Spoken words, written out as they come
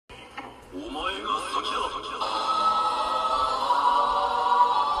That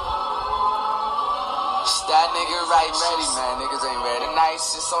nigga right ready, man. Niggas ain't ready.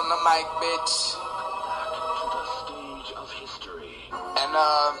 Nicest on the mic, bitch. And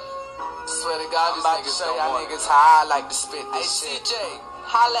swear to God, these niggas show y'all niggas how I like to spit this shit. CJ,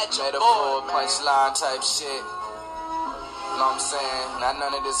 holla at your metaphor, punchline type shit. Know what I'm saying? Not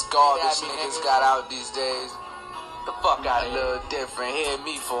none of this garbage niggas got out these days. The fuck out of here. A little different. Hear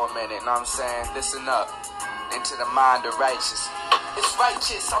me for a minute. Know what I'm saying? Listen up. Into the mind of righteous. It's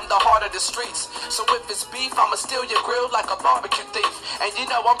righteous, I'm the heart of the streets. So if it's beef, I'ma steal your grill like a barbecue thief. And you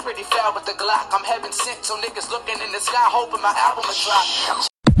know I'm pretty foul with the Glock. I'm heaven sent, so niggas looking in the sky hoping my album will drop.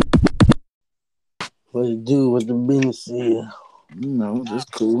 What you do with the business here? You know,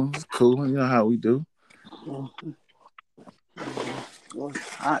 just cool. It's cool. You know how we do.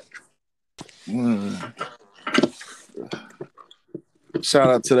 It's hot. Shout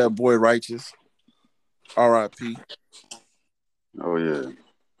out to that boy Righteous. R.I.P. Oh, yeah.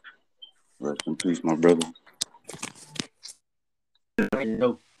 Rest in peace, my brother.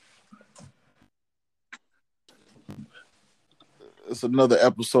 It's another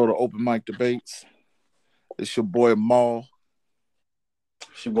episode of Open Mic Debates. It's your boy Maul.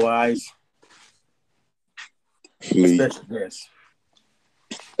 It's your boy Ice. Fleet. Special guest.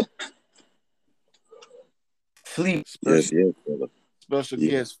 Fleet. Yes, brother. Special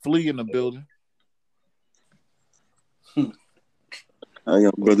guest Flea in the building. How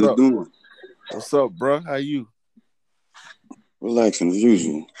y'all brothers doing? What's up, bro? How you? Relaxing as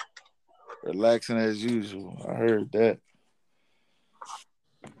usual. Relaxing as usual. I heard that.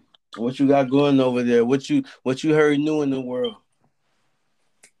 What you got going over there? What you heard new in the world?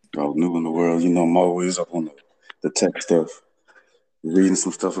 Oh, new in the world. You know, I'm always up on the tech stuff. Reading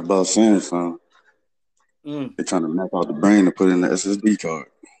some stuff about Samsung. They're trying to map out the brain to put in the SSD card.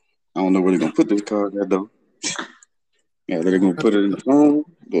 I don't know where they're going to put this card at, though. Yeah, they're going to put it in the phone,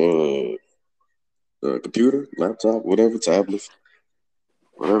 the computer, laptop, whatever, tablet.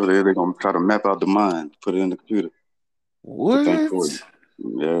 Whatever they're going to try to map out the mind, put it in the computer. What?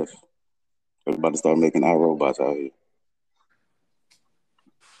 Yeah. They're about to start making our robots out here.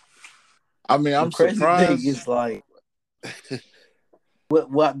 I mean, I'm surprised. It's like,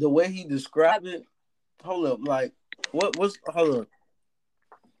 what the way he described it. Hold up, like what's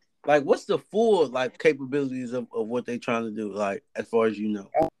the full like capabilities of what they trying to do? Like as far as you know,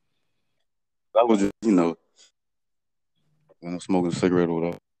 that was just when I'm smoking a cigarette or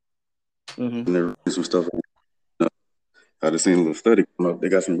whatever. And they're reading some stuff. I just seen a little study come up. They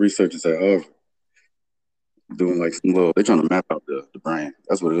got some researchers at Harvard doing like some little. They're trying to map out the brain.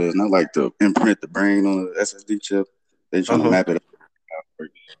 That's what it is. Not like to imprint the brain on an SSD chip. They're trying to map it out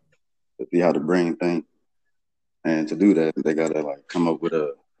to see how the brain thinks. And to do that, they gotta like come up with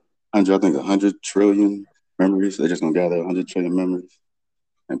 100 trillion memories. They're just gonna gather 100 trillion memories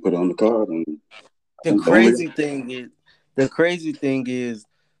and put it on the card. And the crazy thing is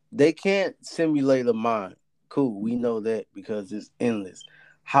they can't simulate a mind. Cool, we know that because it's endless.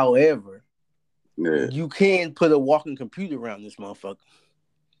 However, you can put a walking computer around this motherfucker.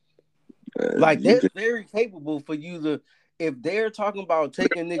 Like they're very capable for you to. If they're talking about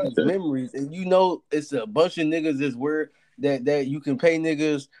taking niggas' memories, and you know it's a bunch of niggas that's where that you can pay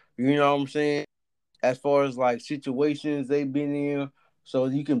niggas, you know what I'm saying, as far as like situations they've been in, so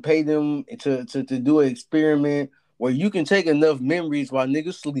you can pay them to do an experiment where you can take enough memories while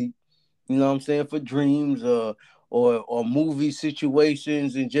niggas sleep, you know what I'm saying, for dreams or movie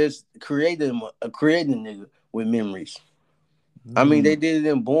situations and just create a nigga with memories. I mean, they did it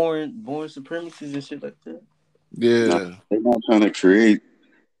in born supremacists and shit like that. Yeah. They're not trying to create.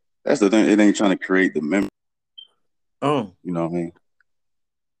 That's the thing. It ain't trying to create the memory. Oh. You know what I mean?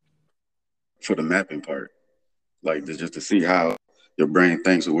 For the mapping part. Like, just to see how your brain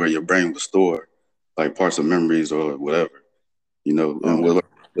thinks or where your brain will store, like, parts of memories or whatever. You know, and will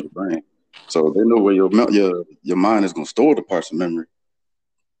the brain. So they know where your mind is going to store the parts of memory.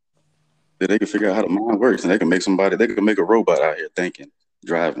 Then they can figure out how the mind works, and they can make a robot out here thinking,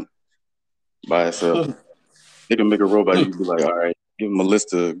 driving by itself. They can make a robot. You can be like, all right, give them a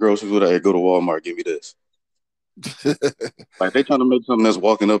list of groceries. What I go to Walmart, give me this. Like they trying to make something that's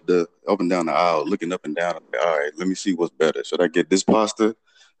walking up and down the aisle, looking up and down. Like, all right, let me see what's better. Should I get this pasta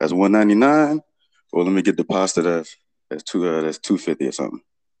that's $1.99, or let me get the pasta that's $2.50 or something?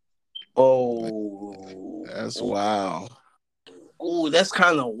 Oh, that's wild. Oh, that's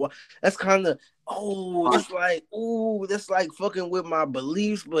like fucking with my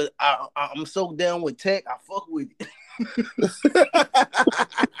beliefs, but I'm so down with tech, I fuck with it.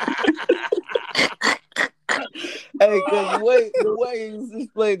 Hey, cause the way it was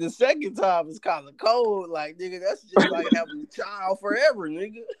displayed the second time is kind of cold. Like, nigga, that's just like having a child forever,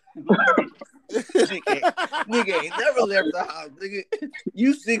 nigga. nigga ain't never left the house, nigga.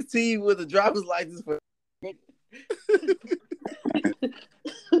 You 16 with a driver's license for.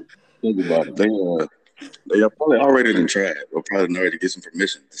 Think about it. They are probably already done tried, or probably already get some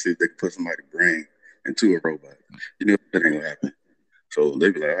permission to see if they can put somebody's brain into a robot. You know that ain't gonna happen. So they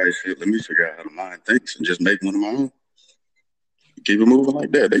be like, all right, shit, let me figure out how the mind thinks and just make one of my own. Keep it moving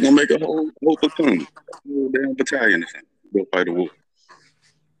like that. They gonna make a whole platoon, a whole damn battalion or something. Go fight a war.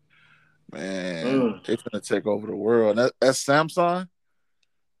 Man, they finna take over the world. That's Samsung?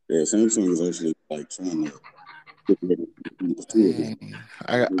 Yeah, Samsung is actually like trying to get rid of the two of them.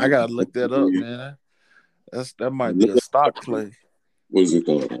 I gotta look that up, man. That might be a stock play. What is it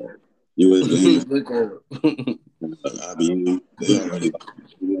called? US Games. IBM. They already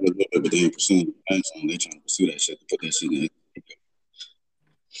but they ain't pursuing Samsung. They trying to pursue that shit to put that shit in.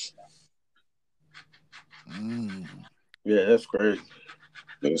 Yeah, that's crazy.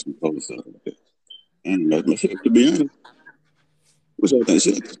 That's some cold stuff like that. And like, to be honest, what's all that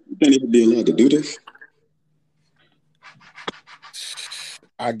shit? You can't even be allowed to do this.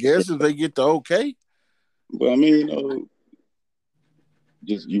 I guess if they get the okay. But I mean,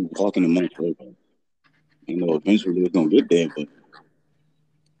 just you walking amongst everybody. Eventually it's gonna get there, but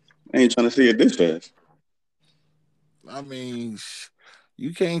I ain't trying to see it this fast. I mean,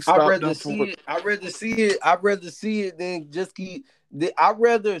 you can't stop them from. I'd rather see it than just keep. I'd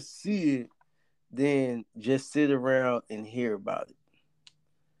rather see it than just sit around and hear about it.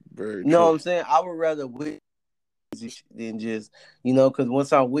 Very you know what I'm saying? I would rather witness it than just, because when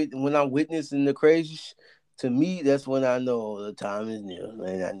I'm witnessing the crazy to me, that's when I know the time is near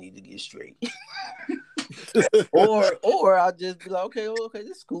and I need to get straight. or I'll just be like, okay,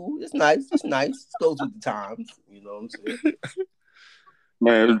 this is cool. It's nice. This goes with the times. You know what I'm saying?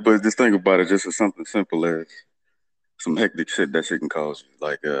 Man, but just think about it, just as something simple as some hectic shit that shit can cause you.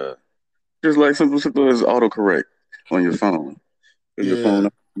 Like, just like simple as autocorrect on your phone. Your phone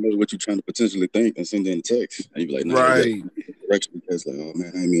knows what you're trying to potentially think and send in a text. And you be like, nah, right. Correction because like, oh man,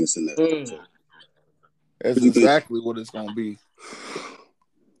 I didn't mean to send that. So, that's exactly what it's gonna be.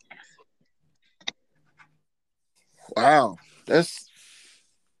 Wow. That's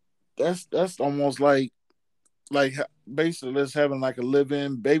almost like basically let's having like a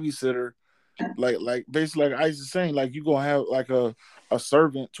live-in babysitter, like basically like Ice is saying, like you gonna have like a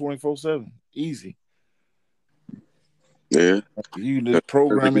servant 24/7, easy. Yeah, you just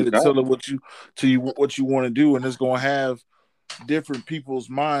program it to tell it what you want to do, and it's gonna have different people's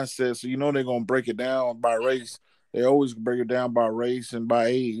mindsets. So they're gonna break it down by race. They always break it down by race and by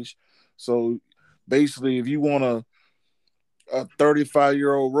age. So basically, if you want a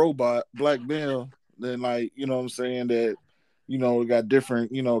 35-year-old robot black male, then like what I'm saying, that got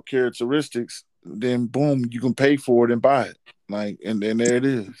different characteristics, then boom, you can pay for it and buy it, like, and then there it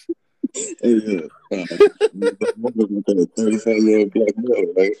is. Yeah, 35-year-old black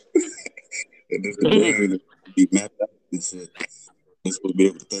male, right? And this brain be mapped out and said they're supposed to be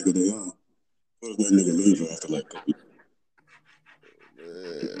able to think of their own. What if that nigga leave after like a week?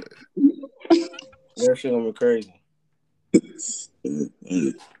 That shit gonna be crazy. It's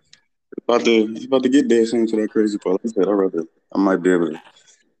about to get there soon to that crazy part. Like I said, I'd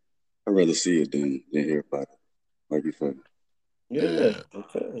rather see it than hear about it. Like you said. Yeah.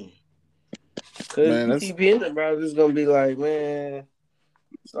 Okay. Cause you keep hearing about it, it's gonna be like, man,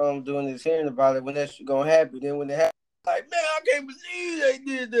 so I'm doing is hearing about it when that shit gonna happen. Then when it happens, like, man, I can't believe they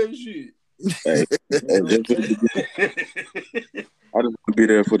did that shit. Hey, I just want to be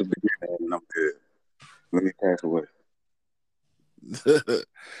there for the beginning and I'm good. Let me pass away.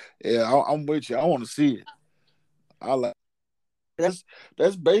 Yeah, I'm with you. I want to see it. I like that's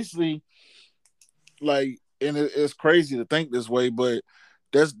basically like, and it's crazy to think this way, but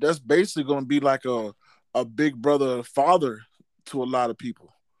that's basically going to be like a big brother, father to a lot of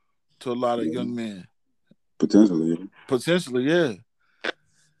people, to a lot of young men. Potentially, yeah.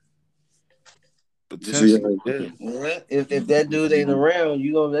 Potentially. Yeah. If that dude ain't around,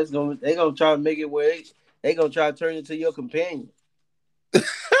 they gonna try to make it where they gonna try to turn into your companion.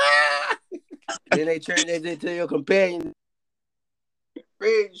 Then they turn it into your companion.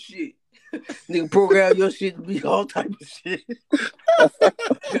 Crazy shit. Nigga program your shit to be all type of shit.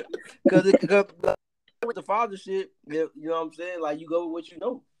 Cause with the father shit, you know what I'm saying? Like you go with what you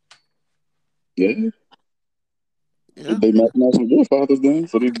know. Yeah. They mapping out some good fathers then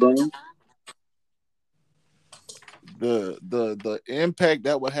for these brains. The impact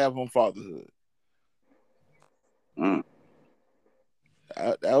that would have on fatherhood.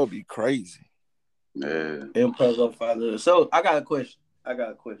 That would be crazy. Yeah. Impact on fatherhood. So I got a question.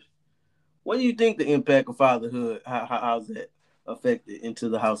 What do you think the impact of fatherhood? How's that affected into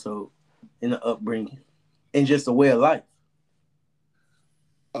the household, in the upbringing, and just the way of life?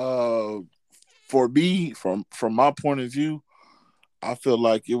 For me, from my point of view, I feel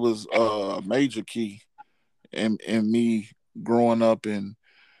like it was a major key in me growing up and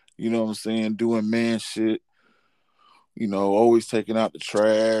what I'm saying, doing man shit. Always taking out the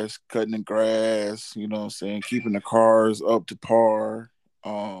trash, cutting the grass. What I'm saying, keeping the cars up to par.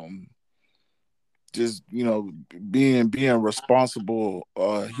 Um, just being responsible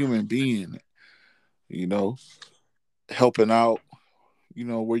human being. You know, helping out.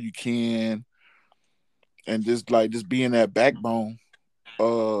 Where you can, and just being that backbone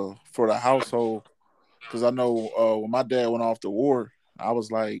for the household. Because I know when my dad went off to war, I was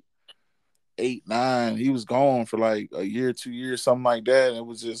like 8, 9. He was gone for like a year, 2 years, something like that. And it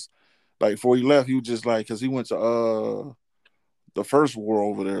was just like before he left, he was just like, because he went to the first war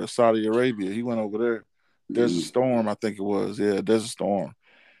over there, Saudi Arabia. He went over there. Desert Storm, I think it was. Yeah, Desert Storm.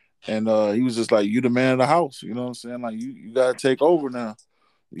 And he was just like, you the man of the house. You know what I'm saying? Like, you got to take over now.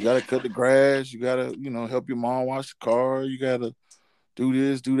 You got to cut the grass. You got to, help your mom wash the car. You got to do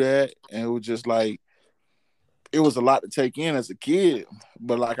this, do that. And it was just like, it was a lot to take in as a kid.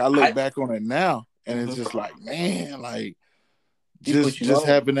 But like, I look back on it now and it's just like, man, like, just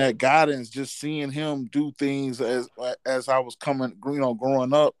having that guidance, just seeing him do things as I was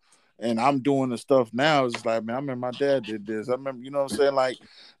growing up, and I'm doing the stuff now. It's just like, man, I remember my dad did this. I remember, what I'm saying, like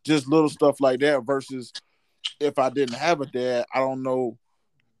just little stuff like that. Versus if I didn't have a dad, I don't know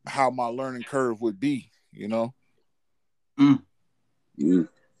how my learning curve would be. How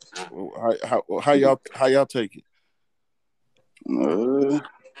y'all take it? I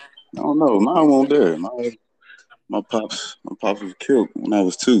don't know. Mine won't there. My pops was killed when I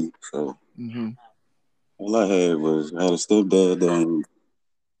was 2. So all I had a stepdad that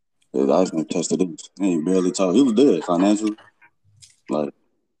I was gonna test it. He ain't barely talk. He was dead financially. Like,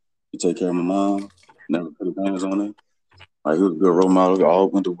 he take care of my mom, never put his hands on her. Like, he was a good role model. We all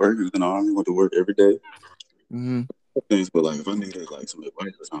went to work. He was in the army, went to work every day. Things, but like if I needed like some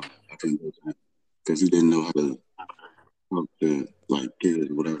advice or something, I couldn't go to him because he didn't know how to talk to like kids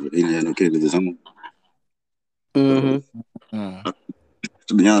or whatever. He didn't have no kids of his own. To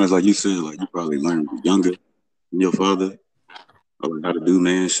be honest, like you said, like you probably learned younger than your father, or like how to do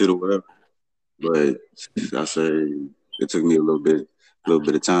man shit or whatever. But I say it took me a little bit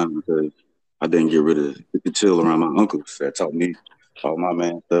of time because I didn't get rid of the chill around my uncles that taught me all my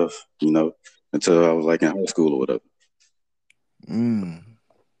man stuff, until I was like in high school or whatever.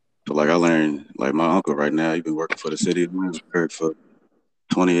 So like I learned, like my uncle right now, he been working for the city of Williamsburg for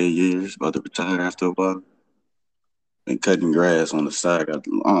 28 years, about to retire after a while. Been cutting grass on the side.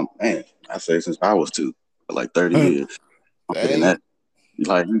 I say since I was 2, for like 30 years. And that,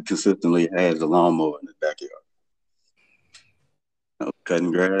 like, he consistently has a lawnmower in the backyard.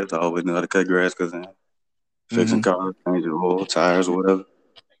 Cutting grass. I always knew how to cut grass because fixing cars, changing oil, tires, or whatever.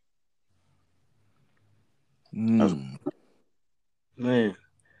 Man,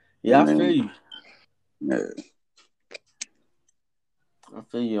 yeah, I feel you. Yeah. I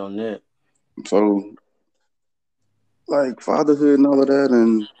feel you on that. So, like fatherhood and all of that,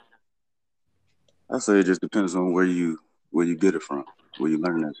 and I say it just depends on where you get it from, where you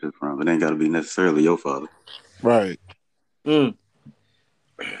learn that shit from. It ain't got to be necessarily your father. Right.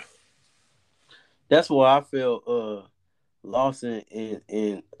 That's why I feel lost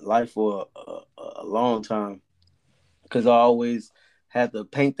in life for a long time, because I always had to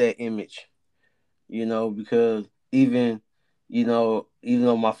paint that image, because even though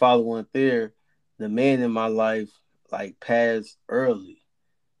my father wasn't there, the man in my life like passed early.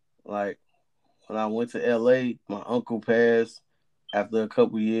 Like when I went to LA, my uncle passed after a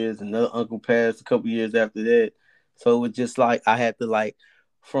couple years, another uncle passed a couple years after that. So it was just like I had to like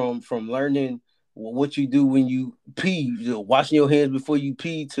from learning what you do when you pee, washing your hands before you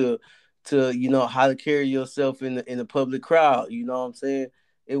pee, to how to carry yourself in the public crowd. You know what I'm saying?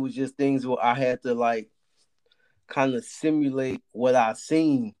 It was just things where I had to like kind of simulate what I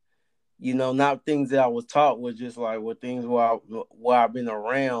seen. Not things that I was taught, was just like what things where I've been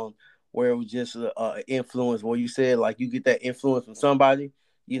around, where it was just a influence. Where you said like you get that influence from somebody.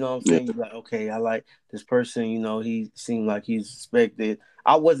 You know what I'm saying? You're like, okay, I like this person. He seemed like he's respected.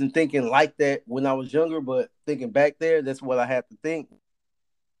 I wasn't thinking like that when I was younger, but thinking back there, that's what I had to think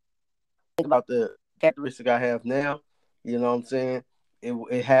about the characteristic I have now. You know what I'm saying?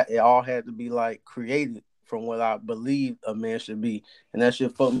 It all had to be like created from what I believe a man should be, and that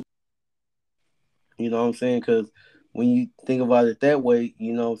should fuck me. You know what I'm saying? Because when you think about it that way,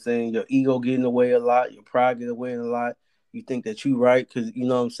 you know what I'm saying, your ego get in the way a lot, your pride get in the way a lot. You think that you right because, you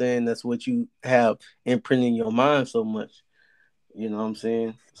know what I'm saying, that's what you have imprinted in your mind so much. You know what I'm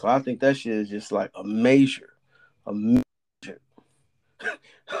saying? So I think that shit is just like a major,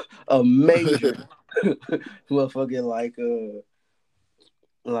 a major motherfucking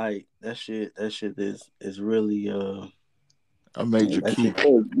like that shit is really a major that key. shit,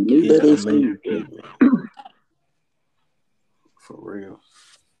 yeah, a major key, man. For real.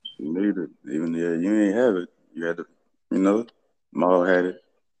 You need it. Even if you ain't have it, you had to, Maul had it.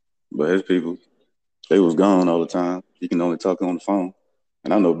 But his people, they was gone all the time. He can only talk on the phone.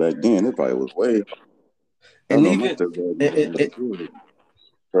 And I know back then it probably was way. I And know my even stepdad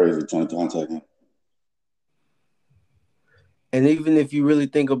crazy trying to contact him. and even if you really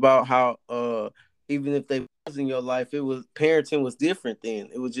think about how even if they was in your life, it was parenting was different then.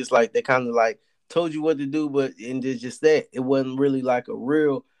 It was just like they kind of like told you what to do, but and it's just that it wasn't really like a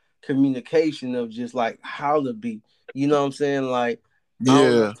real communication of just like how to be. You know what I'm saying? Like I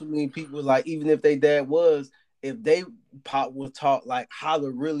don't know Yeah. too many people like even if they dad was, if they pop was taught like how to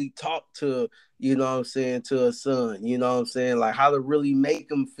really talk to, you know what I'm saying, to a son, you know what I'm saying, like how to really make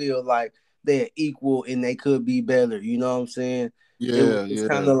them feel like they're equal and they could be better. You know what I'm saying? It's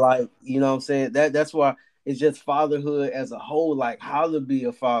kind Yeah. of like, you know what I'm saying? That's why it's just fatherhood as a whole, like how to be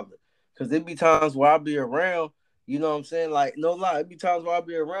a father. Cause there be times where I'll be around, you know what I'm saying? Like, no lie, it be times where I'll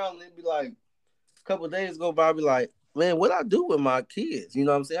be around and it be like a couple of days go by, I'll be like, man, what I do with my kids? You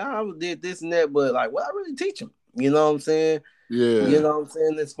know what I'm saying? I did this and that, but like what I really teach them? You know what I'm saying? You Yeah. know what I'm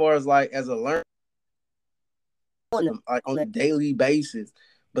saying? As far as like as a learner, like on a daily basis,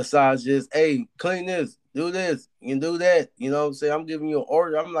 besides just, hey, clean this, do this, you do that. You know what I'm saying? I'm giving you an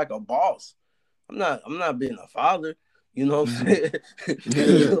order. I'm like a boss. I'm not being a father. You know what I'm saying? You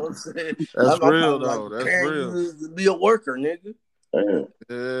Yeah. know what I'm saying? That's I'm kind real of like though. That's preparing real. you to be a worker, nigga. Yeah.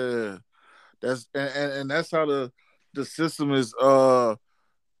 Yeah. That's and that's how the system is taught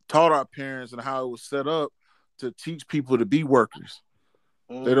our parents and how it was set up to teach people to be workers.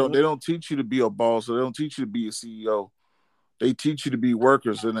 Mm-hmm. They don't teach you to be a boss, or they don't teach you to be a CEO. They teach you to be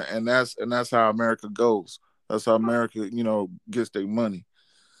workers, and that's how America goes. That's how America, gets their money.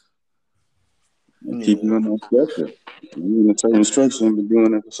 And keep you Yeah. in that structure. You in a certain structure and been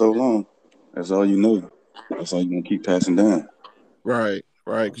doing it for so long. That's all you know. That's all you're gonna keep passing down. Right,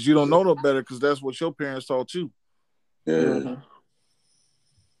 right. Because you don't know no better. Because that's what your parents taught you. Yeah. Mm-hmm.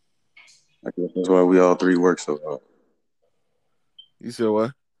 I guess that's why we all three work so hard. You said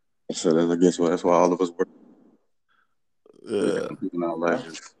what? So I guess that's why all of us work. We got Yeah, to keep in our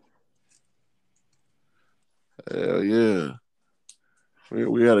lives. hell yeah.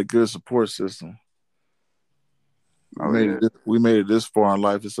 We had a good support system. Oh yeah. We made it this far in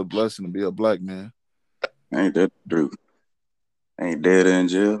life. It's a blessing to be a black man. Ain't that true? Ain't dead in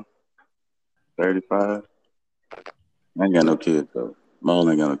jail. 35. I ain't got no kids though. Maul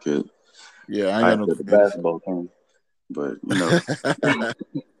ain't got no kids. Yeah, I ain't I got had no the kids. basketball team, but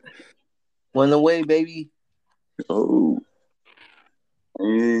One away, baby. oh,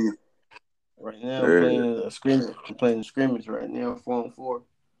 yeah, Right now, I'm yeah, playing a scrimmage. I'm playing a scrimmage right now, 4-on-4.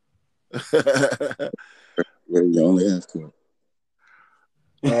 you only have to.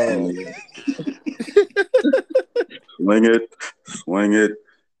 Oh, Only swing it,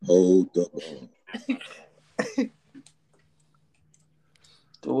 hold the ball.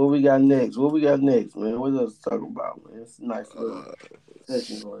 So what we got next? What we got next, man? What else to talk about, man? It's a nice little uh,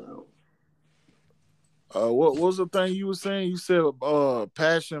 session going on. what was the thing you were saying? You said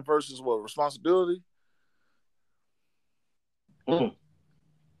passion versus what? Responsibility? Mm,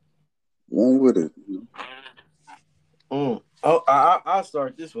 One with it. Oh, I'll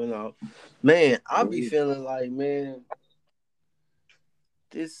start this one out. Man, I be feeling like, man,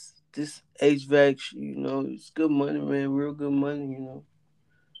 this HVAC, it's good money, man, real good money.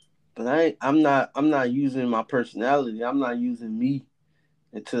 But I'm not using my personality. I'm not using me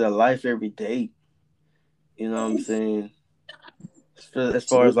into the life every day. You know what I'm saying? As So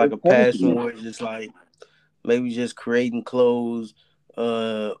far as like it's a passion passionate. where it's just like maybe just creating clothes,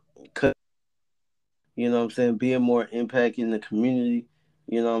 cut, you know what I'm saying, being more impact in the community.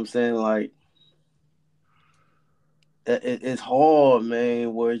 You know what I'm saying? Like it's hard,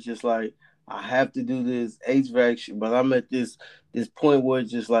 man, where it's just like I have to do this HVAC shit, but I'm at this point where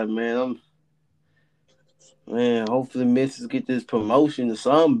it's just like, man, hopefully missus get this promotion or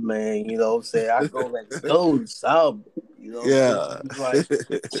something, man. You know what I'm saying? I go back to school or something. You know what I'm saying? Yeah. It's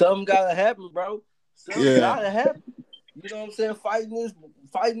like something gotta happen, bro. Something Yeah. gotta happen. You know what I'm saying?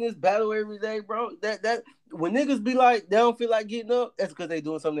 Fighting this battle every day, bro. That when niggas be like they don't feel like getting up, that's because they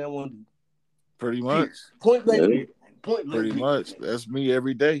doing something they want to do. Pretty much. Period. Point blank Yeah, period. Point blank. Pretty much. That's me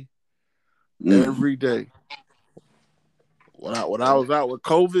every day. Mm. Every day. When I was out with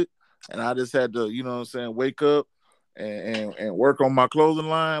COVID and I just had to, you know what I'm saying, wake up and work on my clothing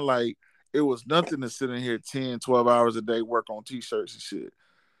line, like it was nothing to sit in here 10, 12 hours a day, work on t-shirts and shit.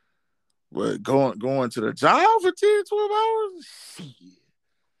 But going to the job for 10, 12 hours, shit.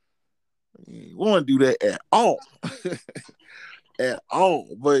 You won't do that at all. At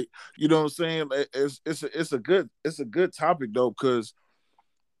all. But you know what I'm saying? It's a good topic though, because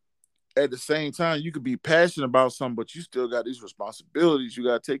at the same time, you could be passionate about something, but you still got these responsibilities you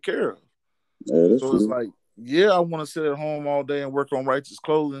got to take care of. Yeah, that's So true. it's like, yeah, I want to sit at home all day and work on righteous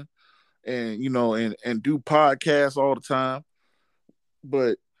clothing, and you know, and do podcasts all the time,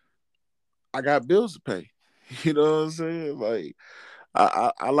 but I got bills to pay. You know what I'm saying? Like,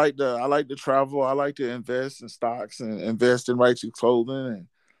 I like to travel. I like to invest in stocks and invest in righteous clothing, and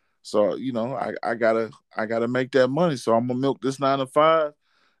so you know, I gotta make that money. So I'm gonna milk this 9 to 5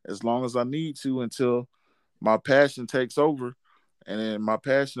 as long as I need to until my passion takes over, and then my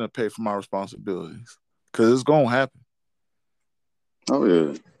passion will pay for my responsibilities because it's gonna happen. Oh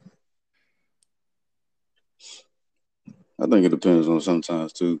yeah. I think it depends on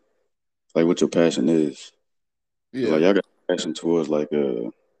sometimes too, like what your passion is. Yeah. Like y'all got passion towards like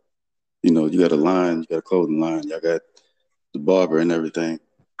you know, you got a line, you got a clothing line, y'all got the barber and everything.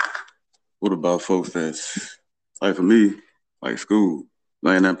 What about folks that's like for me, like school?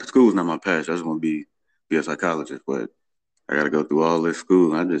 Like that school's not my passion. I just want to be a psychologist, but I got to go through all this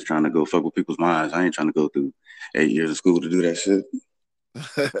school. I'm just trying to go fuck with people's minds. I ain't trying to go through 8 years of school to do that shit.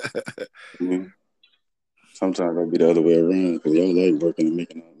 I mean, sometimes I'll be the other way around because y'all like working and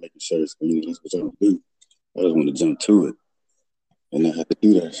making shirts. You know, that's what y'all do. I just want to jump to it and not have to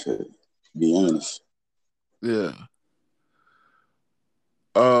do that shit. To be honest. Yeah.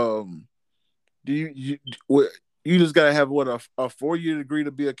 Do you just gotta have what a 4-year degree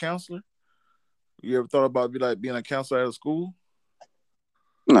to be a counselor? You ever thought about being a counselor at a school?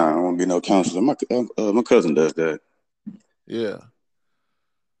 Nah, I don't want to be no counselor. My cousin does that. Yeah.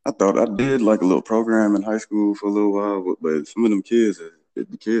 I thought I did like a little program in high school for a little while, but some of them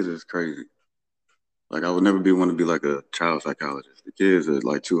the kids is crazy. Like I would never want to be like a child psychologist. The kids are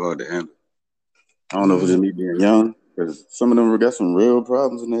like too hard to handle. I don't know if it's just me being young, because some of them got some real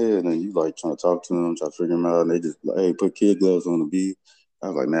problems in their head, and you like trying to talk to them, try to figure them out, and they just like, hey, put kid gloves on the B. I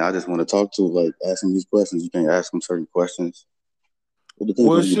was like, man, I just want to talk to like ask them these questions. You can't ask them certain questions. It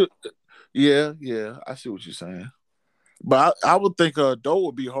depends on you. Yeah, I see what you're saying. But I would think an adult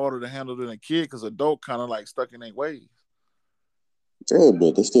would be harder to handle than a kid because adult kind of like stuck in their ways. Yeah,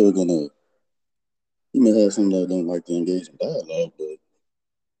 but they're still gonna. You may have some that don't like to engage in dialogue, but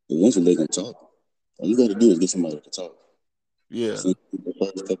eventually they can talk. All you got to do is get somebody to talk. Yeah. So the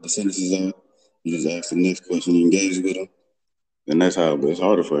first couple of sentences out, you just ask the next question, you engage with them, and that's how. But it's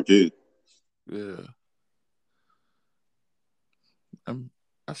harder for a kid. Yeah.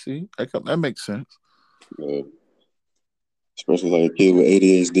 I see. That makes sense. Especially like a kid with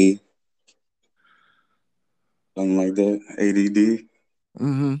ADHD, something like that, ADD.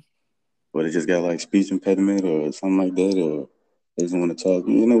 Mm-hmm. But they just got like speech impediment or something like that, or they just want to talk.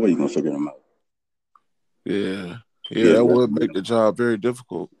 You know what? You're gonna figure them out. Yeah, Yeah, that would make the job very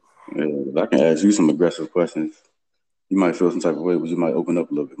difficult. Yeah, I can ask you some aggressive questions. You might feel some type of way, but you might open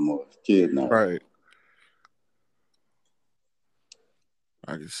up a little bit more. Kid, now. Right.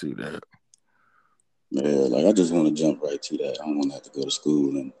 I can see that. Yeah, like I just want to jump right to that. I don't want to have to go to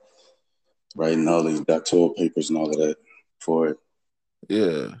school and writing all these doctoral papers and all of that for it.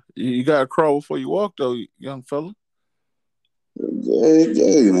 Yeah, you got to crawl before you walk, though, young fella.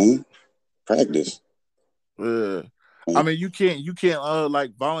 Yeah, man. Practice. Yeah. I mean, you can't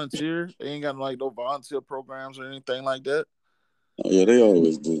like volunteer. They ain't got like no volunteer programs or anything like that. Oh, yeah, they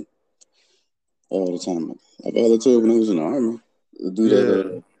always do. All the time. I volunteered when I was in the army. To do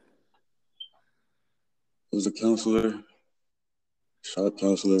that. I was a counselor, shop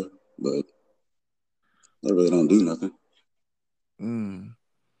counselor, but I really don't do nothing.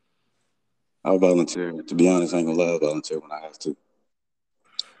 I volunteer. To be honest, I ain't gonna lie, I volunteer when I have to.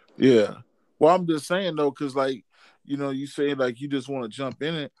 Yeah. Well, I'm just saying though, because like, you know, you say like you just want to jump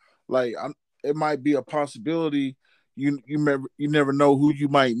in it. Like, it might be a possibility. You never know who you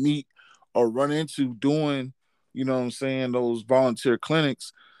might meet or run into doing, you know what I'm saying, those volunteer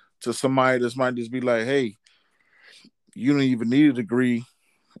clinics to somebody that might just be like, hey, you don't even need a degree.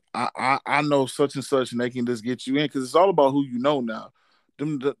 I know such and such, and they can just get you in because it's all about who you know now.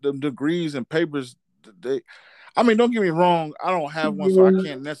 Them degrees and papers, I mean, don't get me wrong. I don't have one, so I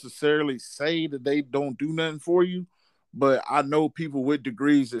can't necessarily say that they don't do nothing for you. but I know people with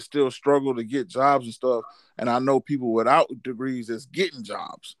degrees that still struggle to get jobs and stuff, and I know people without degrees that's getting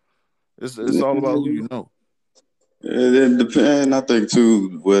jobs. It's all about who you know. It depends, I think,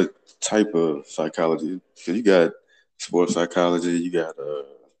 too, what type of psychology. Because you got sports psychology, you got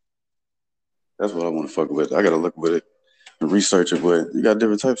that's what I want to fuck with. I got to look with it and research it, but you got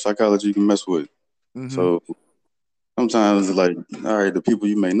different types of psychology you can mess with. Mm-hmm. So sometimes it's like, all right, the people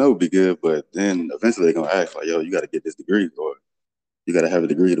you may know be good, but then eventually they're going to ask, like, yo, you got to get this degree, or you got to have a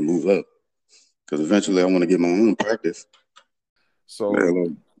degree to move up. Because eventually I want to get my own practice. So,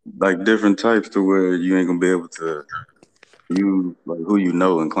 like different types to where you ain't going to be able to use like who you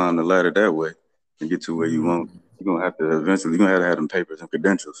know and climb the ladder that way and get to where you want. You're going to have to eventually, you're going to have them papers and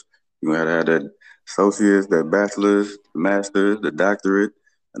credentials. You're going to have that associates, that bachelor's, the master's, the doctorate,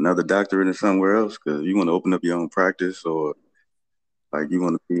 another doctorate in somewhere else, because you want to open up your own practice, or like you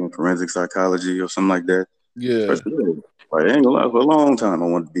want to be in forensic psychology or something like that. Yeah. Like, I ain't gonna lie, for a long time I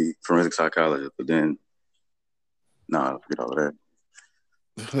wanted to be forensic psychologist, but then, nah, forget all of that.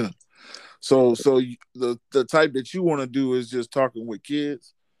 So the type that you want to do is just talking with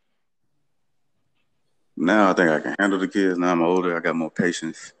kids? Now I think I can handle the kids. Now I'm older. I got more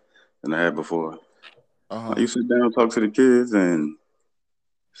patience than I had before. Like, you sit down and talk to the kids and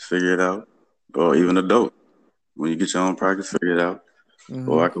figure it out. Or even adult. When you get your own practice, figure it out. Mm-hmm.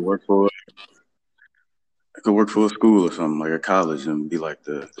 Or I could work for a school or something, like a college, and be like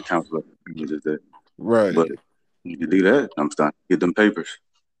the counselor. Right. But you can do that. I'm starting to get them papers.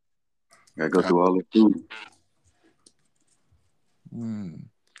 I go through all the school.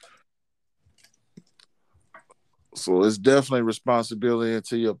 So it's definitely responsibility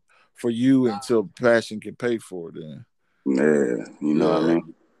for you until passion can pay for it. Then. Yeah, you know what I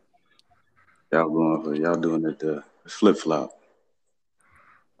mean. Y'all doing it the flip flop.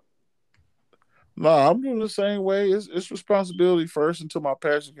 No, I'm doing the same way. It's responsibility first until my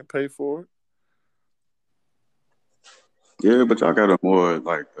passion can pay for it. Yeah, but y'all got a more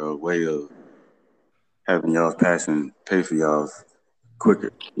like a way of having y'all's passion pay for y'all's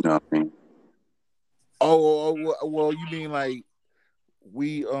quicker. You know what I mean? Oh, well, you mean like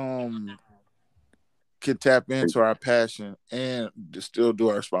we can tap into our passion and still do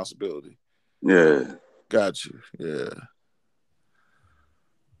our responsibility. Yeah. Got you. Yeah.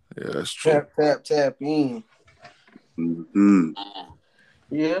 Yeah, that's true. Tap in. Mm-hmm.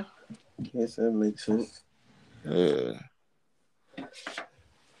 Yeah. Guess that makes sense. Yeah.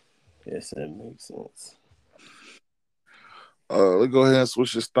 Yes, that makes sense. Let's go ahead and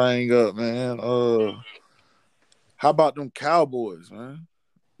switch this thing up, man. How about them Cowboys, man?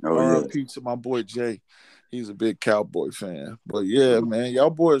 R.I.P. to my boy Jay. He's a big Cowboy fan. But yeah, man, y'all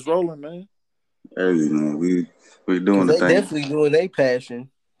boys rolling, man. Hey, man, we doing the thing. They definitely doing their passion.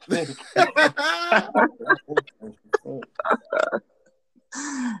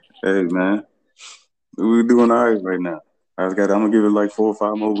 Hey, man, we're doing all right now. I'm gonna give it like 4 or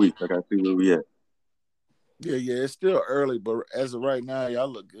 5 more weeks. I gotta see where we at. Yeah, it's still early, but as of right now, y'all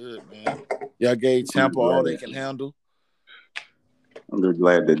look good, man. Y'all gave Tampa all they can handle. I'm just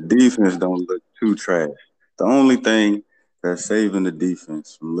glad the defense don't look too trash. The only thing that's saving the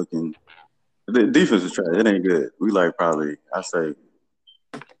defense from looking, the defense is trash. It ain't good. We like probably, I say,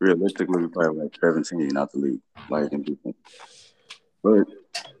 realistically, we probably like 17 out the league, like in defense. But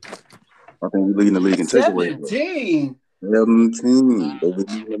I think we're leading the league in takeaways. 17. But we're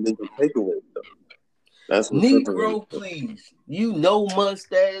leading the league in takeaways, though. That's what Negro, please. You know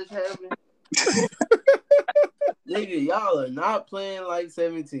mustache having. Nigga, y'all are not playing like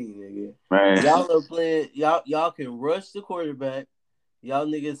 17, nigga. Man. Y'all are playing. Y'all can rush the quarterback. Y'all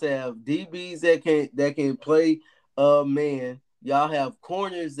niggas have DBs that can play man. Y'all have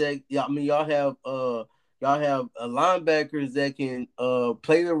corners that y'all have linebackers that can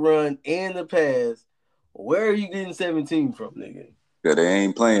play the run and the pass. Where are you getting 17 from, nigga? Yeah, they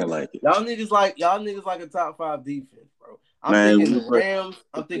ain't playing like it. Y'all niggas like a top 5 defense, bro. I'm thinking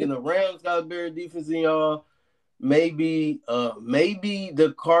the Rams got a better defense than y'all. Maybe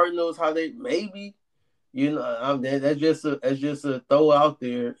the Cardinals, that's just a throw out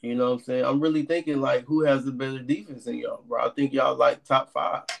there. You know what I'm saying? I'm really thinking like who has the better defense than y'all, bro. I think y'all like top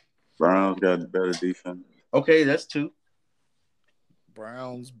 5. Browns got the better defense. Okay, that's 2.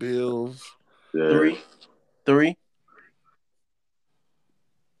 Browns, Bills. Yeah. 3.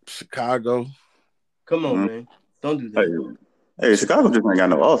 Chicago. Come on, man. Don't do that. Hey, Chicago just ain't got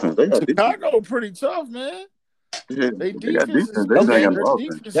no offense. They got Chicago pretty tough, man. Yeah, they got defense. They ain't got no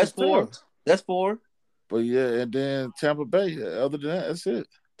offense. That's 4. That's 4. But yeah, and then Tampa Bay. Other than that, that's it.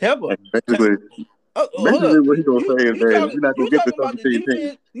 Tampa. Hold up. Basically, what he gonna say is that we're not gonna get the talking about the 17 team.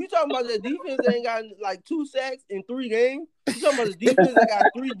 defense? You talking about the defense that ain't got like 2 sacks in 3 games? You talking about the defense that got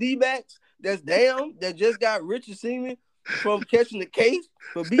 3 D-backs that's down that just got Richard Seaman from catching the case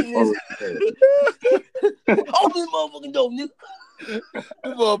for beating his all this motherfucking dope, nigga. This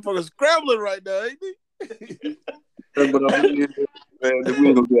motherfucker scrambling right now, ain't he? But I mean, man, we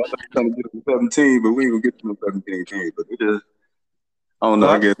ain't gonna get. I'm trying to get to 17, but we ain't gonna get to no 17 teams. But it just, I don't know.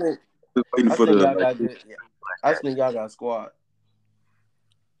 I guess just waiting for the. I think y'all got a squad.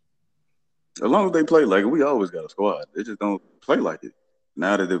 As long as they play like it, we always got a squad. They just don't play like it.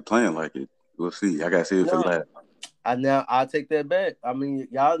 Now that they're playing like it, we'll see. I gotta see it for last. I'll take that back. I mean,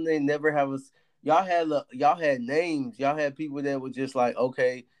 y'all never have us. Y'all had names. Y'all had people that were just like,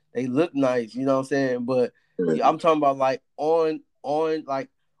 okay, they look nice, you know what I'm saying? But I'm talking about like on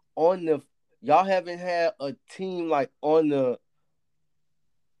the. Y'all haven't had a team like on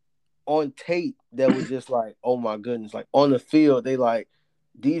tape that was just like, oh my goodness, like on the field, they like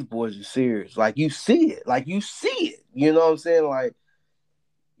these boys are serious. Like you see it, You know what I'm saying? Like,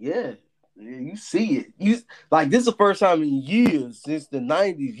 yeah, you see it. You like this is the first time in years since the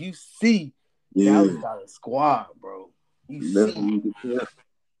 '90s you see Dallas got a squad, bro. I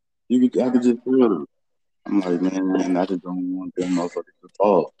could just feel them. I'm like, man, I just don't want them motherfuckers to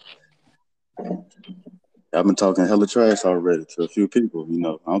fall. I've been talking hella trash already to a few people, you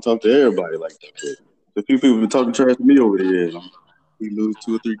know. I don't talk to everybody like that, but a few people have been talking trash to me over the years. We lose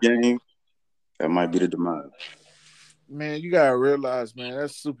 2 or 3 games, that might be the demise. Man, you gotta realize, man,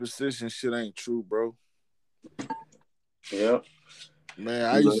 that superstition shit ain't true, bro. Yeah. Man,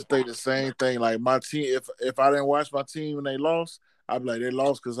 I used to think the same thing. Like my team, if I didn't watch my team when they lost, I'd be like, they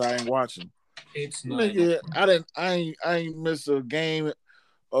lost because I ain't watching. It's not. Nigga, I ain't missed a game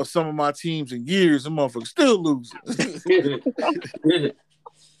of some of my teams in years. The motherfuckers still losing.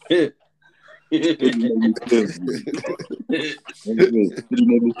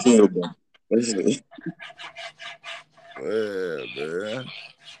 Yeah, man.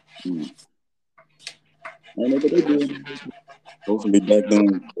 I know what they do. Hopefully back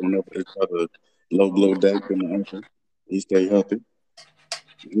then, whenever they try to low blow Dak in the ankle, he stay healthy.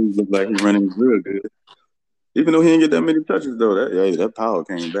 He look like he running real good. Even though he didn't get that many touches, though, that power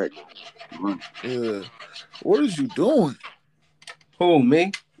came back. Yeah. What is you doing? Who,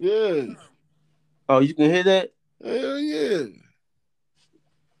 me? Yeah. Oh, you can hear that? Hell yeah.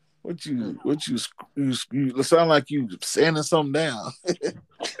 What you sound like you sanding something down.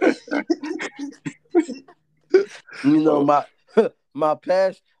 You know, my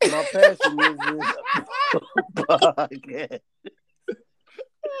passion is this podcast.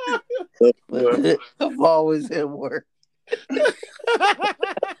 I've always at work.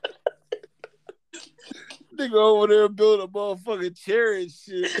 Nigga over there building a motherfucking chair and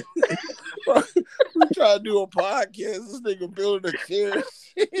shit. We try to do a podcast. This nigga building a chair and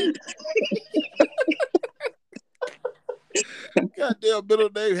shit. Goddamn middle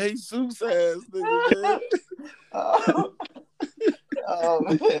name Jesus ass nigga, man. Oh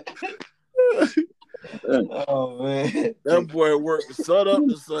man. Oh man. That boy worked the sun up,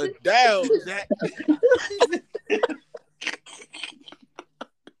 the sun down, Jack.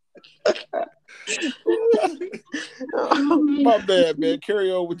 My bad, man.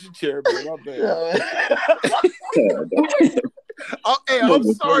 Carry on with your chair, man. My bad. Hey, I'm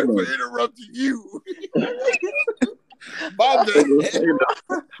sorry for interrupting you. My bad.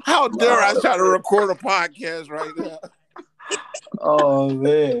 How dare I try to record a podcast right now? Oh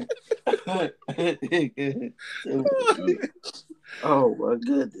man. Oh my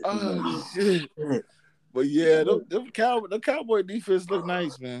goodness. Oh shit. But yeah, the Cowboy defense look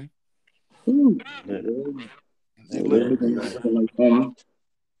nice, man. They look like fun.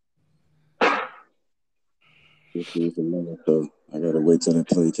 So I gotta wait till they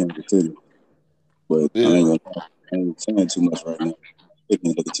play Kansas City. But I ain't saying too much right now.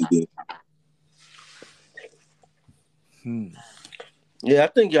 Picking the 2 games. Yeah, I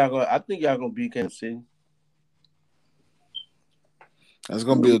think y'all gonna beat Kansas City. That's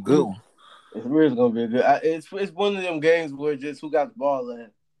gonna be a good one. It's really gonna be a good. It's one of them games where just who got the ball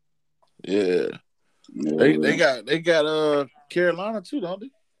at. Yeah. They got Carolina too, don't they?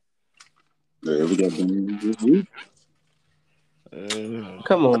 Yeah, we got them this week.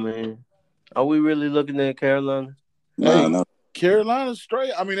 Come on, man. Are we really looking at Carolina? No. Carolina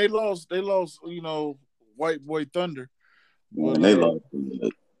straight. I mean, they lost. You know, White Boy Thunder. And they lost.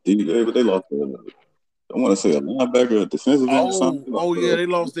 They lost. I want to say a linebacker, a defensive end or something. They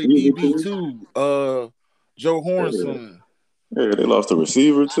lost their DB too. Joe Horn's son. Yeah, they lost a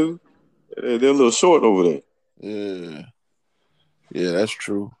receiver too. They're a little short over there. Yeah. Yeah, that's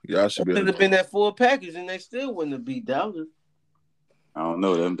true. Y'all should be. Could have been that full package, and they still wouldn't have beat Dallas. I don't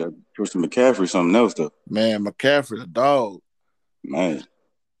know. That Christian McCaffrey something else though. Man, McCaffrey, a dog. Man.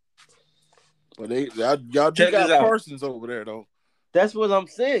 But y'all Check got this out. Parsons over there though. That's what I'm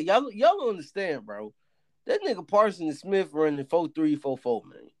saying. Y'all don't understand, bro. That nigga Parsons and Smith running 4-3, 4-4,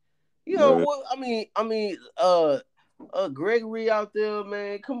 man. You know what? I mean, Gregory out there,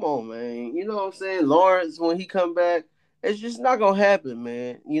 man. Come on, man. You know what I'm saying? Lawrence, when he come back, it's just not gonna happen,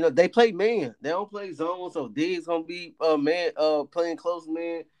 man. You know, they play man. They don't play zone, so Diggs gonna be man playing close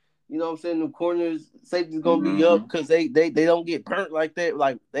man. You know what I'm saying? The corners, safety's gonna be up because they don't get burnt like that.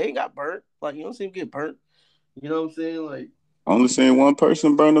 Like they ain't got burnt. Like you don't see them get burnt. You know what I'm saying? Like only seen one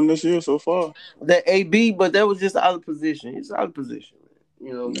person burn them this year so far. That AB, but that was just out of position. It's out of position, man.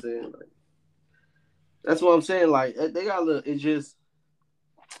 You know what I'm saying? Like that's what I'm saying. Like they got a little. It's just,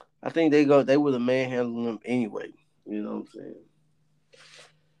 I think they would have manhandled them anyway. You know what I'm saying?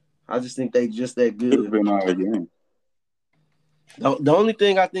 I just think they just that good. It's been all game. The only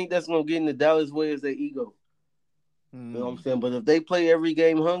thing I think that's gonna get in the Dallas way is their ego. You know what I'm saying? But if they play every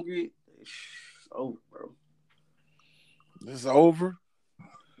game hungry, it's over, bro. It's over.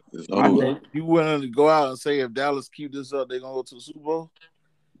 It's over. You willing to go out and say if Dallas keep this up, they're gonna go to the Super Bowl?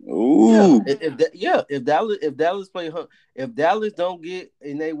 Ooh. If Dallas play, if Dallas don't get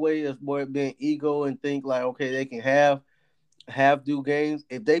in their way of more being ego and think like, okay, they can have do games.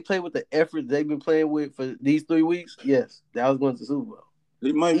 If they play with the effort they've been playing with for these 3 weeks, yes, Dallas going to the Super Bowl.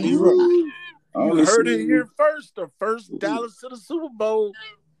 He might be right. You heard it here first. The first Dallas to the Super Bowl.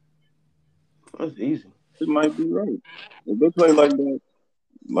 That's easy. It might be right. If they play like that,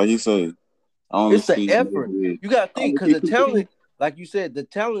 like you said, it's the effort. You got to think because the talent, like you said, the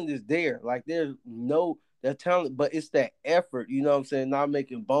talent is there. Like there's no that talent, but it's that effort. You know what I'm saying? Not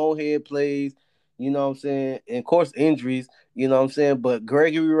making bonehead plays. You know what I'm saying? And of course, injuries. You know what I'm saying? But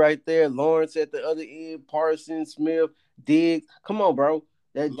Gregory right there, Lawrence at the other end, Parsons, Smith, Diggs. Come on, bro.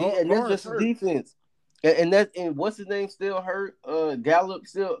 That's just the defense. And what's his name still hurt? Gallup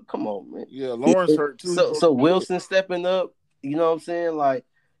still. Come on, man. Yeah, Lawrence hurt too. So Wilson stepping up. You know what I'm saying? Like,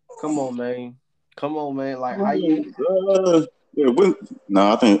 come on, man. Like, how you?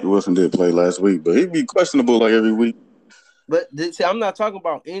 I think Wilson did play last week, but he'd be questionable like every week. But see, I'm not talking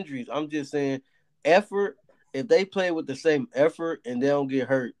about injuries. I'm just saying effort. If they play with the same effort and they don't get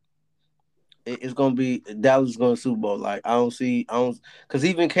hurt, it's gonna be Dallas going to Super Bowl. Like I don't because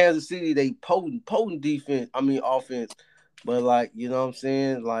even Kansas City they potent defense. I mean offense, but like you know what I'm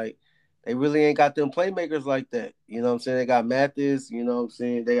saying. Like they really ain't got them playmakers like that. You know what I'm saying. They got Mathis. You know what I'm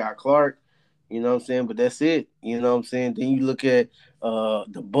saying. They got Clark. You know what I'm saying. But that's it. You know what I'm saying. Then you look at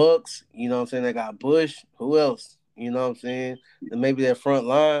the Bucks. You know what I'm saying. They got Bush. Who else? You know what I'm saying. And maybe that front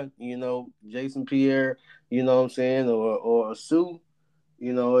line. You know Jason Pierre. You know what I'm saying. Or Sue.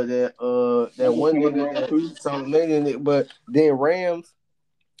 You know that one nigga that something made but then Rams.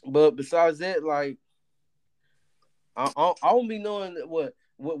 But besides that, like I don't be knowing what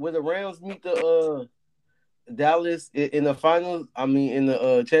the Rams meet the Dallas in the finals. I mean in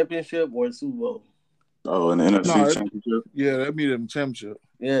the championship or the Super Bowl. Oh, in the NFC championship. Yeah, that meet them championship.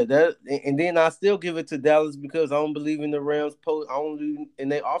 Yeah, that and then I still give it to Dallas because I don't believe in the Rams. I don't believe in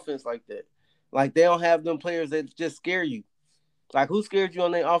their offense like that. Like they don't have them players that just scare you. Like, who scared you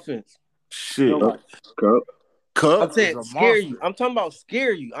on their offense? Shit. Cup. I'm saying scare you. I'm talking about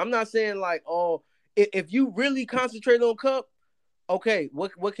scare you. I'm not saying like, oh, if you really concentrate on Cup, okay,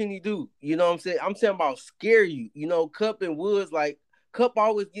 what can he do? You know what I'm saying? I'm saying about scare you. You know, Cup and Woods, like, Cup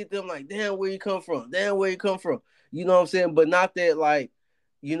always get them like, damn, where you come from? Damn, where you come from? You know what I'm saying? But not that, like,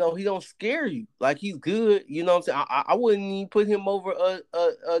 you know, he don't scare you. Like, he's good. You know what I'm saying? I wouldn't even put him over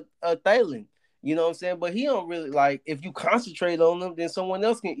a Thielen. You know what I'm saying? But he don't really, like, if you concentrate on them, then someone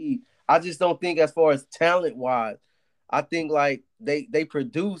else can eat. I just don't think as far as talent-wise, I think, like, they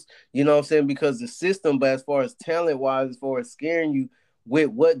produce, you know what I'm saying, because the system, but as far as talent-wise, as far as scaring you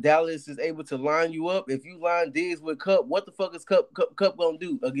with what Dallas is able to line you up, if you line Diggs with Cup, what the fuck is Cup going to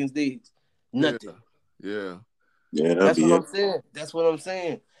do against Diggs? Nothing. Yeah. That's what I'm saying. That's what I'm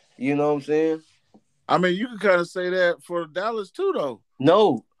saying. You know what I'm saying? I mean, you can kind of say that for Dallas, too, though.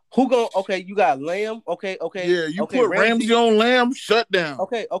 No. Who going? Okay, you got Lamb. Okay. Yeah, you put Ramsey on Lamb. Shut down.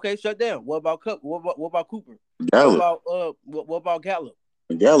 Okay, shut down. What about Cup? What about Cooper? Gallup. What about Gallup?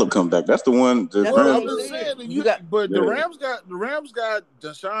 Gallup come back. That's the one. I'm just saying. The Rams got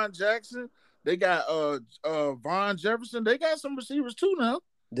Deshaun Jackson. They got Von Jefferson. They got some receivers too now.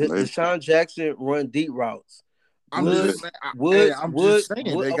 Deshaun Jackson run deep routes. I'm just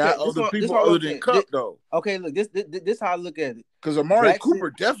saying they got other people other than Cup though. Okay, look, this how I look at it. Because Amari Cooper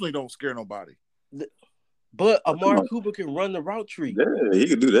definitely don't scare nobody. But Amari Cooper can run the route tree. Yeah, he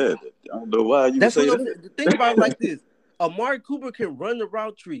can do that. I don't know why you would say that. Think about it like this. Amari Cooper can run the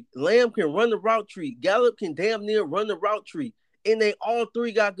route tree. Lamb can run the route tree. Gallup can damn near run the route tree. And they all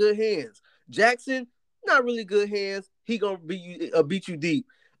three got good hands. Jackson, not really good hands. He gonna beat you deep.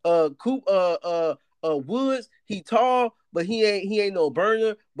 Woods, he tall, but he ain't no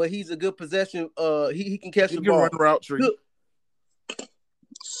burner. But he's a good possession. He can catch the ball. Run the route tree.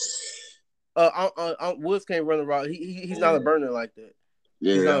 Woods can't run the route. He's not a burner like that.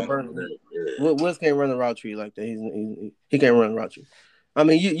 Yeah, he's not a burner. Woods can't run the route tree like that. He can't run the route tree. I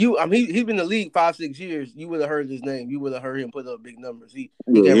mean, he's been in the league 5-6 years. You would have heard his name. You would have heard him put up big numbers. He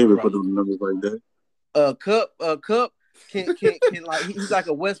can't put up numbers like that. Cup can like he's like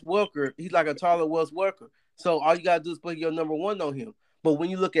a Wes Welker. He's like a taller Wes Welker. So all you gotta do is put your number one on him. But when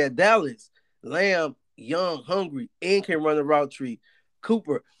you look at Dallas, Lamb, young, hungry, and can run the route tree.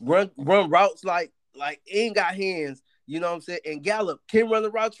 Cooper run routes like ain't got hands. You know what I'm saying? And Gallup can run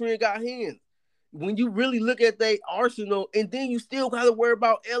the route tree and got hands. When you really look at their arsenal, and then you still got to worry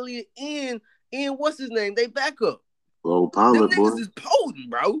about Elliott and what's his name? They backup. Oh, Pollard, them niggas is potent,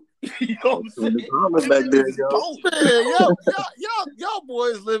 bro. You know what I'm saying? Back there, y'all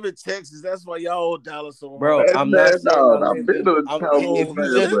boys live in Texas. That's why y'all old Dallas so hard. Bro, I'm not saying you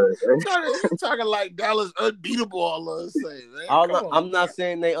talking like Dallas unbeatable all of us say, man. I'm not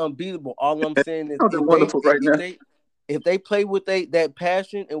saying they unbeatable. All I'm saying is if they play with that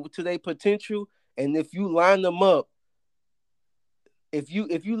passion and to their potential, and if you line them up,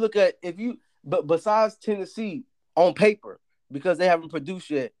 but besides Tennessee on paper, because they haven't produced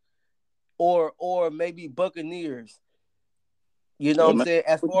yet, or maybe Buccaneers, you know what I'm saying?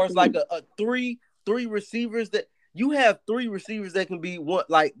 As far as like a three receivers that you have, 3 receivers that can be one,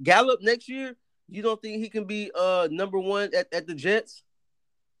 like Gallup next year. You don't think he can be number one at the Jets?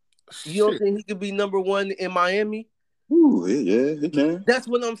 You don't think he can be number one in Miami? Ooh, yeah, he can. That's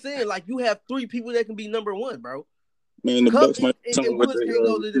what I'm saying. Like, you have 3 people that can be number one, bro. Man, the Bucks might and Woods can't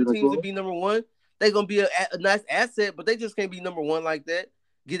go to the teams to be number one. They're gonna be a nice asset, but they just can't be number one like that.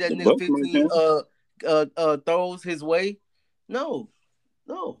 Get that nigga 15 throws his way. No,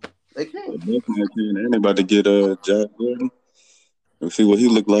 they can't. They about to get Josh Gordon. Let's see what he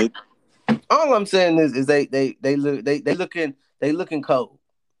look like. All I'm saying is they looking cold.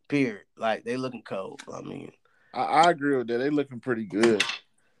 Period. Like, they looking cold. I mean, I agree with that. They looking pretty good.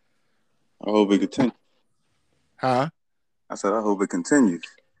 I hope it continues. Huh? I said I hope it continues.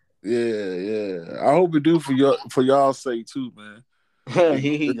 Yeah. I hope it do for y'all's sake too, man. Here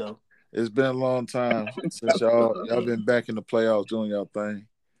you go. It's been a long time since y'all been back in the playoffs doing y'all thing.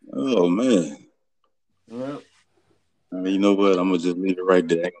 Oh man. Well, I mean, you know what? I'm gonna just leave it right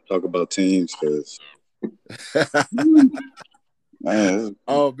there. I ain't gonna talk about teams because man.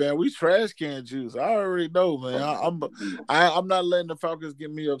 Oh man, we trash can juice. I already know, man. I'm not letting the Falcons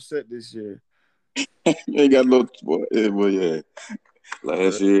get me upset this year. They got no boy. Well, yeah.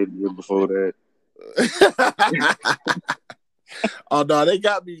 Last year, the year before that. Oh no, they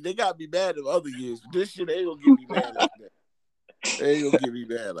got me mad the other years. This year they ain't gonna get me mad like that. They ain't gonna get me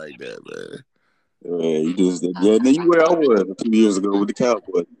mad like that, man. Then you where I was 2 years ago with the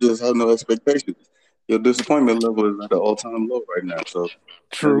Cowboys. You just have no expectations. Your disappointment level is at an all-time low right now. So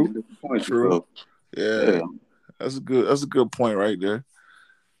true. So, yeah. That's a good point right there.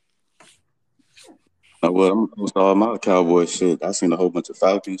 Well, I'm gonna all my Cowboy shit. I seen a whole bunch of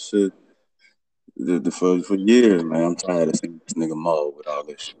Falcons shit for years, man. I'm tired of seeing this nigga Maul with all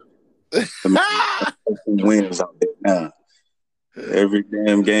this shit. Wins out there now. Every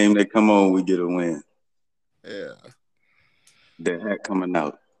damn game they come on, we get a win. Yeah. The hat coming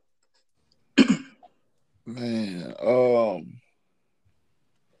out. Man,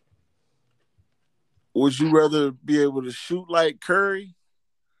 would you rather be able to shoot like Curry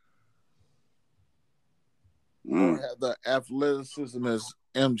or have the athleticism as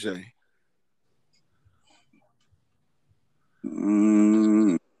MJ?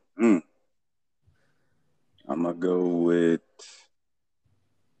 I'm gonna go with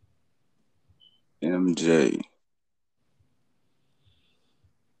MJ.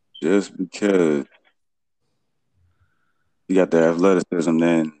 Just because he got the athleticism,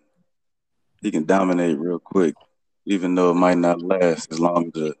 then he can dominate real quick, even though it might not last as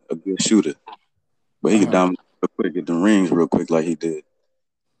long as a good shooter. But he can dominate real quick, get the rings real quick like he did.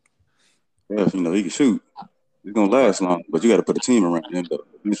 Yeah, he can shoot. It's gonna last long, but you got to put a team around him though.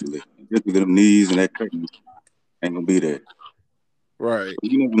 Eventually, just with them knees and that curtain ain't gonna be there. Right.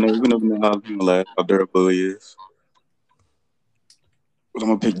 But you never know how it's gonna last, how durable he is. But I'm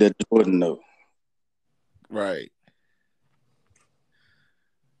gonna pick that Jordan though. Right.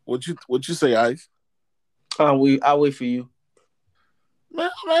 What you say, Ice? I wait for you. Man,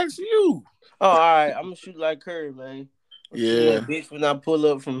 I'm asking you. Oh, all right. I'm gonna shoot like Curry, man. I'm shooting that bitch when I pull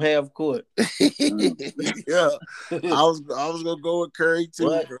up from half court. Yeah, I was gonna go with Curry too,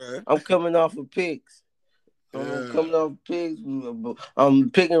 bro. I'm coming off of picks. I'm coming off picks. I'm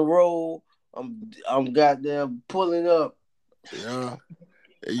pick and roll. I'm goddamn pulling up. Yeah.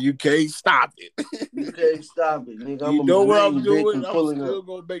 You can't stop it. You can't stop it, nigga. You know what I'm doing? I'm still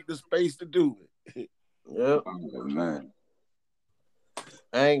gonna make the space to do it. Yep. Oh, man.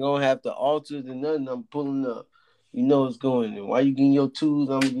 I ain't gonna have to alter the nothing. I'm pulling up. You know what's going on. Why you getting your twos?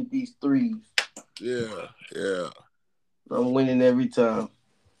 I'm gonna get these threes. Yeah. I'm winning every time.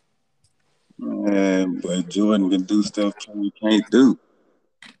 Man, but Jordan can do stuff Curry can't do.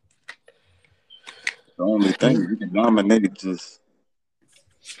 The only thing he can dominate just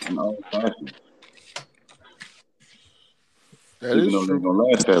an old fashioned. Even though they're gonna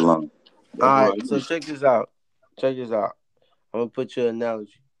last that long. All right, so check this out. I'm gonna put you an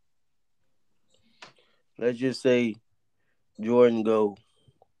analogy. Let's just say Jordan go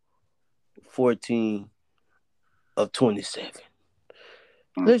 14 of 27.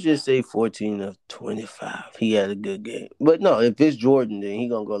 Let's just say 14 of 25. He had a good game. But no, if it's Jordan, then he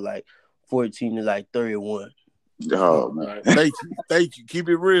gonna go like 14 to like 31. Oh man. Thank you. Keep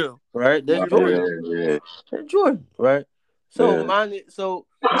it real. Right? That's Jordan. Yeah. That's Jordan, right? So so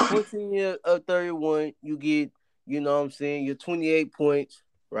 14 of 31, you get, you know what I'm saying, your 28 points,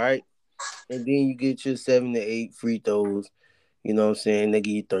 right? And then you get your 7 to 8 free throws. You know what I'm saying? They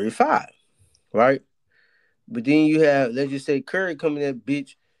give you 35, right? But then you have, let's just say Curry coming that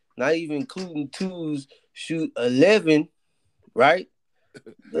bitch, not even including twos, shoot 11, right?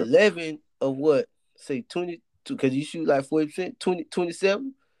 11 of what? Say 22, because you shoot like 40%,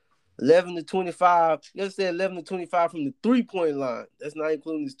 27. 11 to 25. Let's say 11 to 25 from the 3-point line. That's not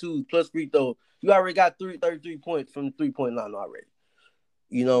including his twos plus free throw. You already got 33 points from the 3-point line already.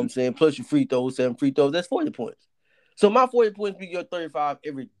 You know what I'm saying? Plus your free throws, 7 free throws. That's 40 points. So my 40 points be your 35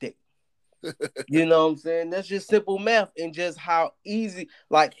 every day. You know what I'm saying? That's just simple math and just how easy.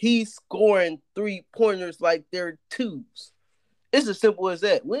 Like he's scoring 3-pointers like they're twos. It's as simple as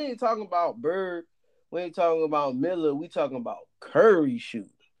that. We ain't talking about Bird. We ain't talking about Miller. We talking about Curry shooting.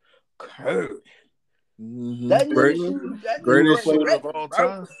 Curry. Mm-hmm. That nigga greatest shooter of all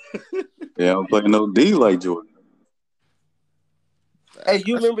time. Yeah, I'm playing no D like Jordan. Hey,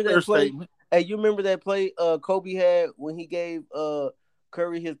 you remember that play? Statement. Hey, you remember that play Kobe had when he gave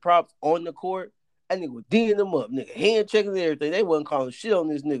Curry his props on the court? That nigga was D'ing him up, nigga. Hand checking and everything. They wasn't calling shit on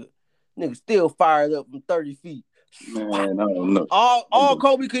this nigga. Nigga still fired up from 30 feet. Man, I don't know. All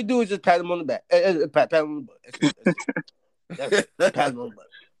Kobe could do is just pat him on the back. Pat him on the butt. That's it. Pat him on the butt.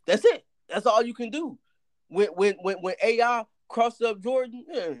 That's it. That's all you can do. When AI crossed up Jordan,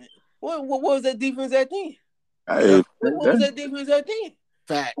 what was that defense at then? What was that defense at then?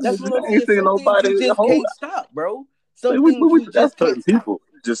 Fact. That's what I'm saying. Some things you just can't stop, bro. Some things you just can't stop.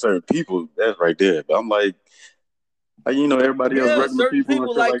 Just certain people, that's right there. But I'm like, you know, everybody else regular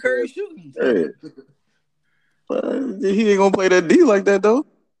people like Curry shooting. Yeah. But he ain't gonna play that D like that though.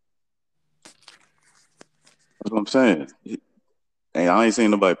 That's what I'm saying. Hey, I ain't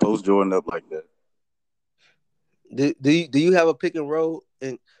seen nobody post Jordan up like that. Do you have a pick and roll?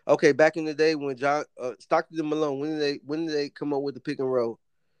 And okay, back in the day when John Stockton and Malone, when did they come up with the pick and roll?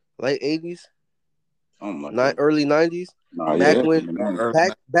 Late 80s? Early 90s? Nah,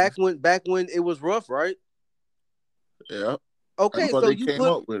 back when it was rough, right? Yeah. Okay,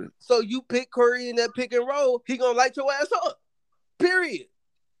 so you pick Curry in that pick and roll, he gonna light your ass up. Period.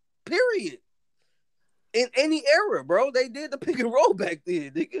 In any era, bro, they did the pick and roll back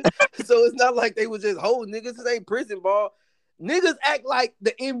then, nigga. So it's not like they was just holding niggas. This ain't prison ball. Niggas act like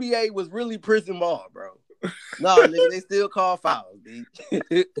the NBA was really prison ball, bro. No, nigga, they still call fouls, dude.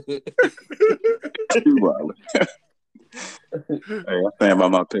 Hey, I stand by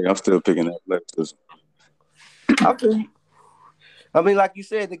my pick. I'm still picking athleticism. I mean, like you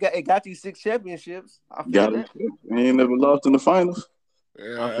said, it got you 6 championships. I feel that. He ain't never lost in the finals.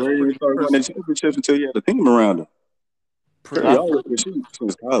 Yeah, he didn't start winning championships until you had a team around him. He always been shooting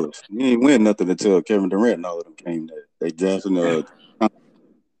since college. He ain't win nothing until Kevin Durant and all of them came there. They drafted well,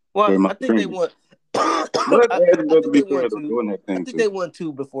 I think they won. I think they won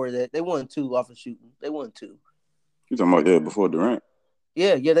 2 before that. They won 2 off of shooting. They won 2. You talking about before Durant?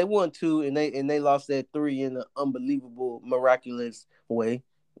 Yeah, they won 2 and they lost that 3 in an unbelievable, miraculous way.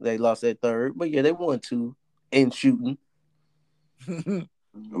 They lost that 3rd, but yeah, they won 2 in shooting.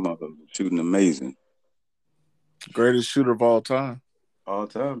 Shooting amazing. Greatest shooter of all time. All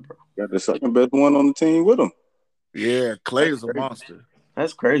time, bro. Got the second best one on the team with him. Yeah, Clay is a monster.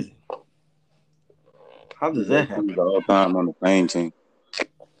 That's crazy. How does that happen? All time on the same team.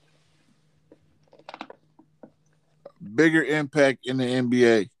 Bigger impact in the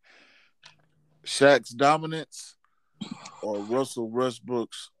NBA: Shaq's dominance or Russell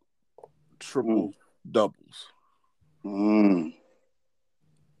Westbrook's triple doubles?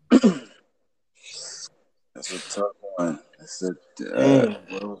 That's a tough one. That's a damn,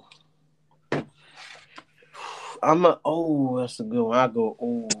 bro. That's a good one. I go,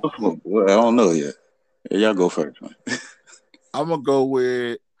 well, I don't know yet. Yeah, y'all go first, man. I'm gonna go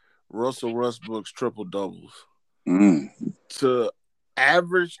with Russell Westbrook's triple doubles. To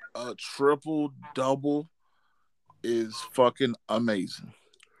average a triple double is fucking amazing.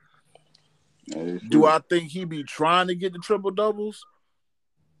 Do I think he be trying to get the triple doubles?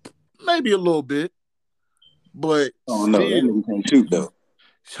 Maybe a little bit, but no, that nigga can't shoot though.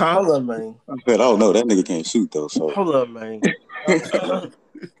 Huh? Hold up, man. I said, oh no, that nigga can't shoot though. So hold up, man.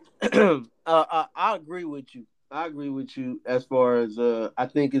 I agree with you. As far as I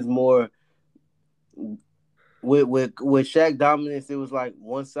think it's more with Shaq dominance. It was like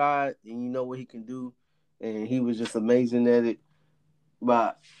one side, and you know what he can do, and he was just amazing at it.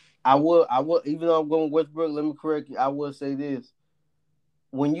 But I would even though I'm going Westbrook, let me correct you. I will say this: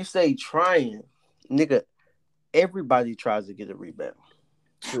 when you say trying, nigga, everybody tries to get a rebound.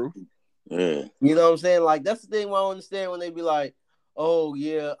 True. Yeah. You know what I'm saying? Like, that's the thing I don't understand when they be like, oh,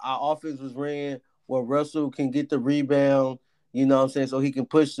 yeah, our offense was ran where Russell can get the rebound, you know what I'm saying, so he can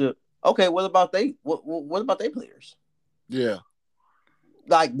push the – okay, what about they players? Yeah.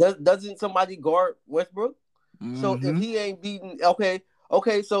 Like, doesn't somebody guard Westbrook? Mm-hmm. So if he ain't beating –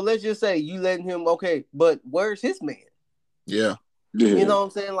 okay, so let's just say you letting him – okay, but where's his man? Yeah. You know what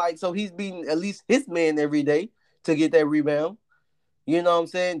I'm saying? Like, so he's beating at least his man every day to get that rebound. You know what I'm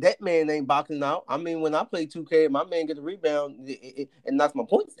saying? That man ain't boxing out. I mean, when I play 2K, my man get a rebound and knocks my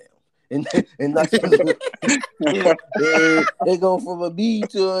points down. And knocks they go from a B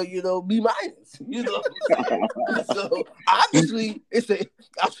to a B minus. You know what I'm saying? So obviously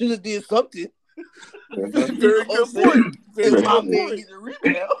I should have did something. Very good point. If my man get a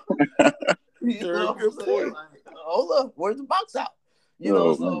rebound. Very good point. Like, hold up, where's the box out? You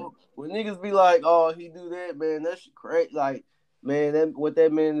know, so when niggas be like, oh, he do that, man, that's crazy. Like, man, what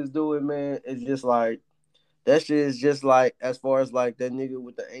that man is doing, man, is just like, that shit is just like, as far as like that nigga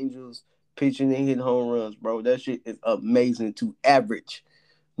with the Angels pitching and hitting home runs, bro. That shit is amazing to average.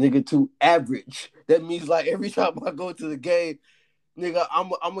 Nigga, to average. That means like every time I go to the game, nigga,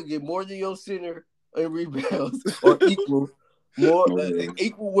 I'm gonna get more than your center in rebounds or equal.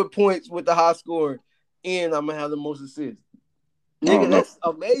 Equal with points with the high score, and I'm gonna have the most assists. Nigga, that's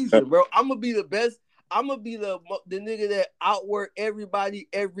amazing, bro. I'm gonna be the best. I'm gonna be the nigga that outwork everybody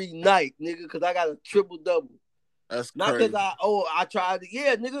every night, nigga, because I got a triple double. That's not because I tried to.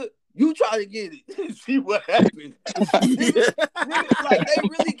 Yeah, nigga, you try to get it. See what happens. nigga, like they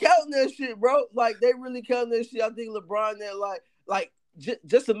really counting that shit, bro. Like they really counting that shit. I think LeBron that like.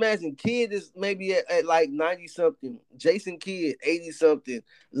 Just imagine, Kidd is maybe at like 90 something, Jason Kidd 80 something,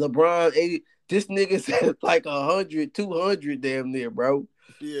 LeBron 80. This nigga's at like 100, 200 damn near, bro.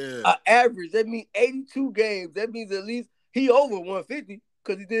 Yeah. Average, that means 82 games. That means at least he over 150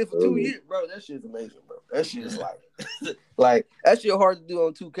 because he did it for 2 years, bro. That shit's amazing, bro. That shit is like that shit hard to do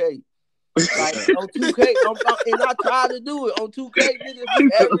on 2K. Like on 2K, and I try to do it on 2K, nigga. If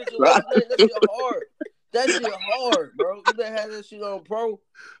you average that shit hard. That shit hard, bro. You better have that shit on pro.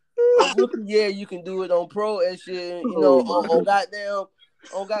 On rookie, yeah, you can do it on pro and shit. You know, on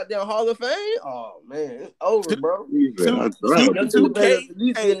goddamn Hall of Fame. Oh man, it's over, bro.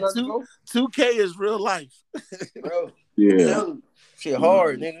 2K is real life, bro. Yeah, shit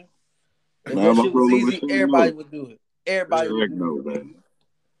hard, nigga. If that shit was easy, everybody would do it. Everybody would do it, man.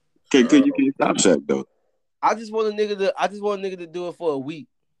 You can't stop Shaq though. I just want a nigga to do it for a week.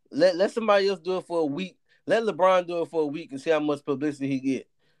 Let somebody else do it for a week. Let LeBron do it for a week and see how much publicity he get.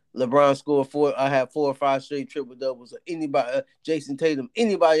 LeBron scored 4 or 5 straight triple doubles. Or anybody, Jason Tatum,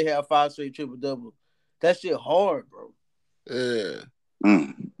 anybody have 5 straight triple doubles. That shit hard, bro. Yeah.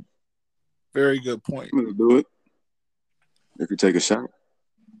 Very good point. I'm gonna do it if you take a shot.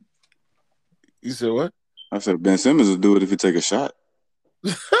 You said what? I said Ben Simmons will do it if you take a shot.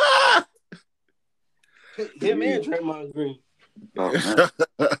 Him and Draymond Green.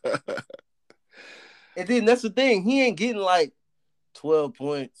 And then that's the thing. He ain't getting like 12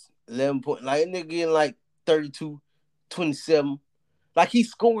 points, 11 points. Like, nigga getting like 32, 27. Like,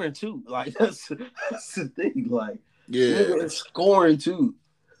 he's scoring too. Like, that's the thing. Like, nigga is scoring too.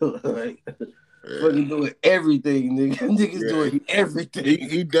 Like, fucking doing everything, nigga. Niggas doing everything.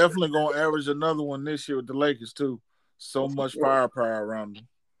 He definitely gonna average another one this year with the Lakers too. So much firepower around him.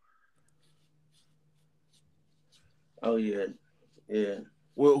 Oh yeah, yeah.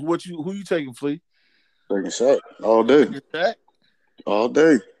 Well, who you taking, Flea? Taking Shaq all day. Taking Shaq? All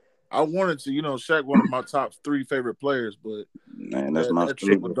day. I wanted to, Shaq, one of my top 3 favorite players, but Man, that's my that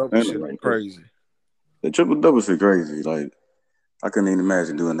triple favorite double center shit is right there. crazy. The triple double shit crazy. Like I couldn't even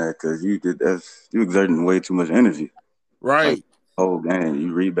imagine doing that because you exerting way too much energy. Right. Like whole game,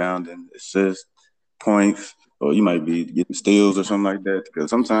 you rebounding, assists, points, or you might be getting steals or something like that. Because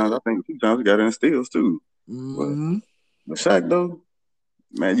sometimes I think sometimes we got in steals too. Mm-hmm. But Shaq though,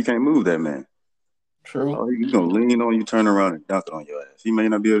 man, you can't move that man. True. Oh, he's gonna lean on you, turn around and dunk it on your ass. He may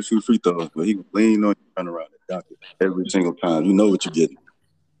not be able to shoot free throws, but he can lean on you, turn around and dunk it every single time. You know what you're getting.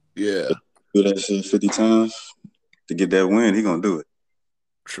 Yeah. Do that shit 50 times to get that win. He gonna do it.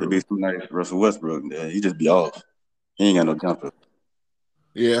 True. It'd be some nice Russell Westbrook. Yeah, he just be off. He ain't got no jumper.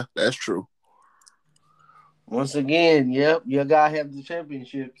 Yeah, that's true. Once again, yep, you gotta have the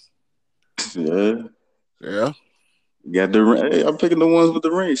championships. Yeah. Yeah. Got the ring. Hey, I'm picking the ones with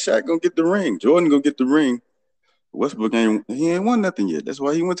the ring. Shaq gonna get the ring. Jordan gonna get the ring. Westbrook ain't won nothing yet. That's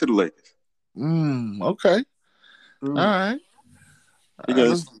why he went to the Lakers. Okay. All right.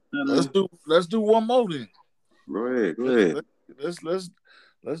 Let's do one more then. Go ahead.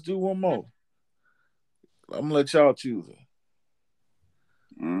 Let's do one more. I'm gonna let y'all choose it.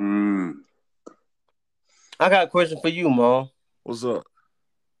 I got a question for you, Mom. What's up?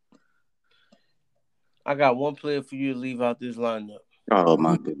 I got one player for you to leave out this lineup. Oh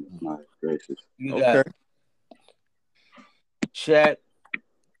my goodness, my gracious. You got Shaq,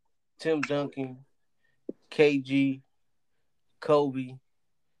 Tim Duncan, KG, Kobe,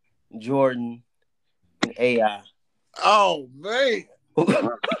 Jordan, and AI. Oh man.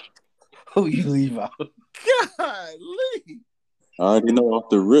 Who you leave out? Golly. I already know off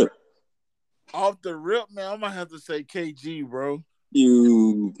the rip. Off the rip, man, I'm gonna have to say KG, bro.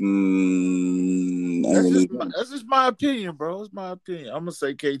 That's just my opinion, bro. It's my opinion. I'm gonna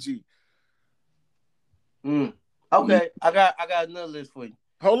say KG. Okay, I got another list for you.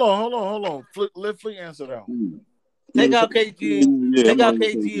 Hold on. Let Flea answer that one. Take out KG. Take out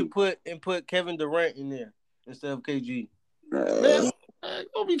KG and put Kevin Durant in there instead of KG. Man,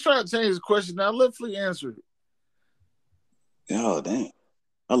 don't be trying to change the question now. Let Flea answer it. Oh dang!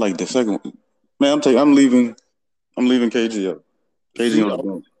 I like the second one. Man, I'm leaving KG up. KG on the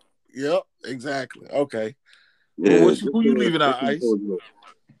bench. Yep, exactly. Okay. Yeah. Well, who you leaving out, Ice?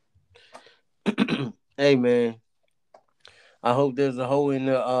 Hey man, I hope there's a hole in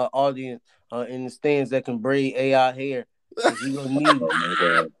the audience in the stands that can braid AI hair. You gonna need it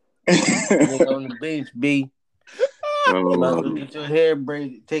on the bench, B. You might as well get your hair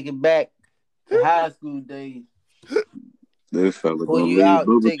braided. Take it back to high school days. This fella pull you out,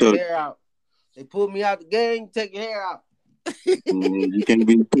 take your hair out. They pulled me out the game. Take your hair out. You can't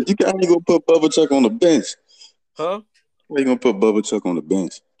be. You can't go put Bubba Chuck on the bench. Huh? Why you gonna put Bubba Chuck on the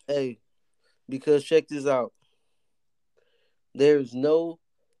bench? Hey, because check this out. There's no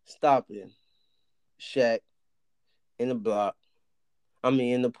stopping Shaq in the block.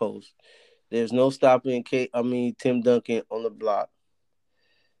 In the post. There's no stopping Tim Duncan on the block.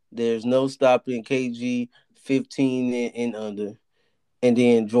 There's no stopping KG 15 and under. And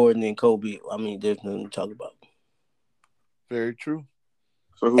then Jordan and Kobe. There's nothing to talk about. Very true.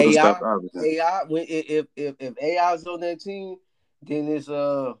 So who can stop Iverson? AI, if AI is on that team, then it's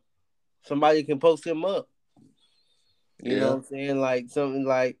somebody can post him up. You know what I'm saying? Like something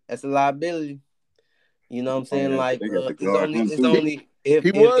like that's a liability. You know what I'm saying? Like it's only if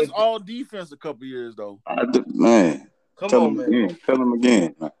he was all defense a couple years though. Man, Tell him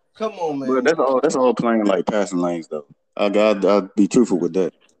again. Man. Come on, man. But that's all playing like passing lanes though. I'll be truthful with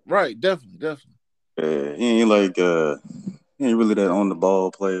that. Right, definitely. He ain't really that on the ball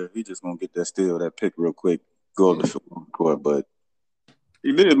player. He just gonna get that steal, that pick real quick, go up the court. But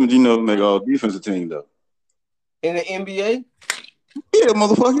he did, make all defensive team though. In the NBA? Yeah,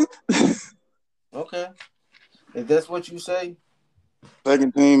 motherfucker. Okay. If that's what you say.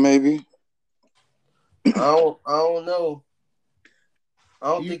 Second team, maybe. I don't know. I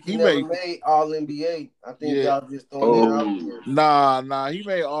don't think he never made All NBA. I think y'all just throwing it out there. Nah. He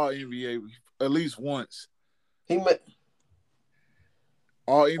made All NBA at least once. He made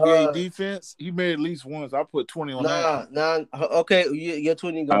All NBA defense. He made at least once. I put 20 on that. Nah. Okay, your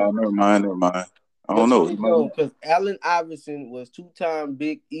 20 go. Never mind. I don't know. Because Allen Iverson was 2-time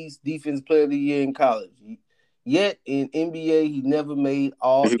Big East Defense Player of the Year in college. Yet in NBA, he never made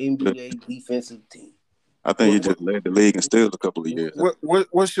All NBA defensive team. I think he just led the league in steals a couple of years.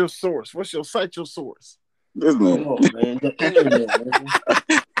 What's your source? Cite your source? This man. Come on, man. The internet, man.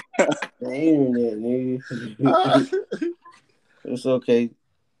 The internet, nigga. It's okay.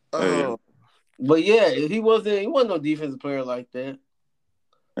 But yeah, he wasn't no defensive player like that.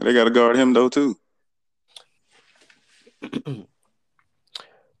 And they got to guard him though too. Okay.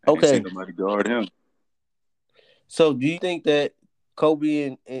 I ain't seen nobody guard him. So do you think that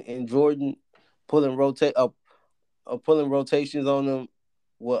Kobe and Jordan pulling rotations on them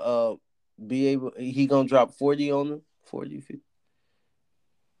will be able? He gonna drop 40 on them? 40, 50?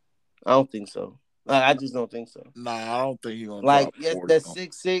 I don't think so. I just don't think so. Nah, I don't think he's gonna Like drop 40. that's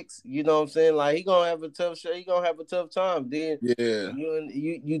 6'6". You know what I'm saying? Like he gonna have a tough shot. He gonna have a tough time. Then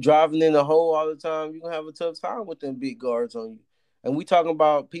you driving in the hole all the time. You gonna have a tough time with them big guards on you. And we talking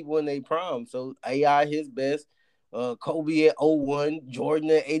about people in their prime. So AI his best. Kobe at 01,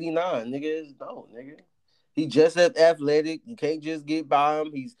 Jordan at 89. Nigga. He just as athletic. You can't just get by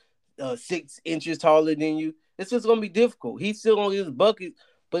him. He's 6 inches taller than you. It's just gonna be difficult. He's still on his bucket,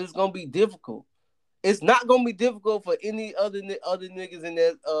 but it's gonna be difficult. It's not gonna be difficult for any other niggas in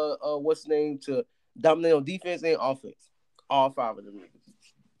that what's the name to dominate on defense and offense. All 5 of them niggas.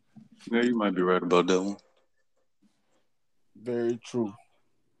 Yeah, you might be right about that one. Very true.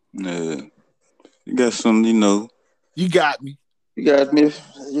 Yeah, you got some, you know. You got me. You got me,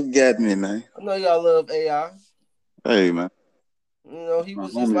 man. I know y'all love AI. Hey, man. You know he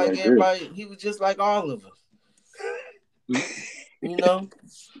was just like everybody. He was just like all of us. You know,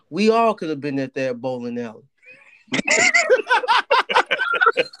 we all could have been at that bowling alley.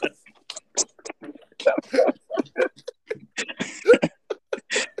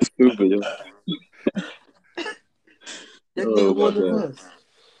 Stupid, yo. That nigga one of us.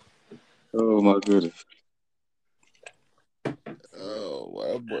 Oh my goodness.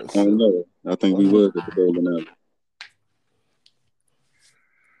 Oh, boy. I don't know. I think we was at the bowling alley.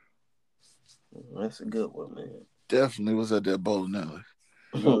 That's a good one, man. Definitely was at that bowling alley.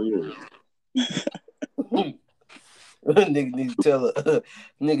 Oh yeah. Nigga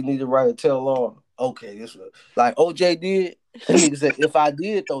need to write a tell all. Okay, this was like OJ did. Nigga said if I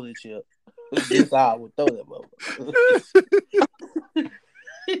did throw the chip, this is how I would throw that motherfucker.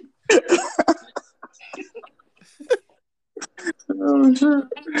 Oh shit.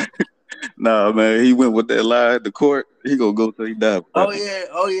 Nah, man, he went with that lie at the court. He gonna go till he die. Oh yeah.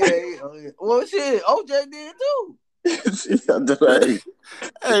 Well, shit, OJ did too. Hey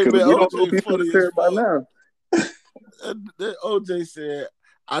man, we don't know OJ people funny care as by fuck. now. Then OJ said,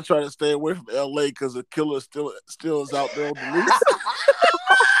 "I try to stay away from LA because the killer still is out there on the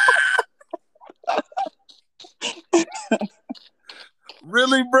loose."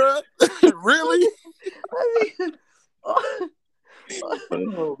 Really, bro? Really? Oh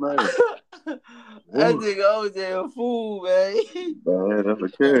man, that nigga OJ a fool, man. Man, that's a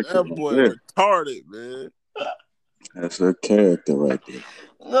character. That boy retarded, man. That's a character right there.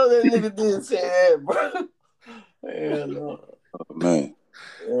 No, that nigga didn't say that, bro. Hell no. Oh man.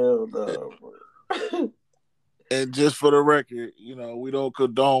 Hell no, bro. And just for the record, you know, we don't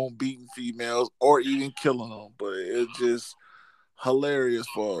condone beating females or even killing them, but it's just hilarious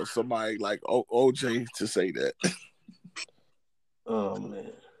for somebody like OJ to say that. Oh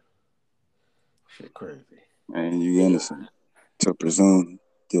man, shit crazy. Man, you innocent. To presume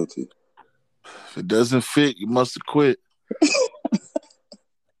guilty. If it doesn't fit, you must have quit.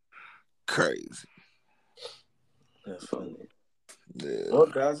 Crazy. That's funny. Yeah. Well,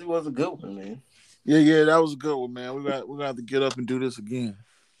 guys, it was a good one, man. Yeah, that was a good one, man. We're gonna have to get up and do this again.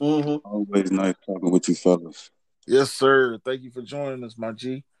 Mm-hmm. Always nice talking with you fellas. Yes, sir. Thank you for joining us, my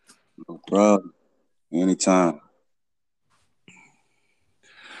G. No problem. Anytime.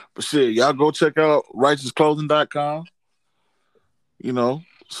 But shit, y'all go check out righteousclothing.com. You know,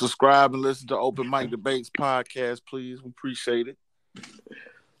 subscribe and listen to Open Mic Debates podcast, please. We appreciate it.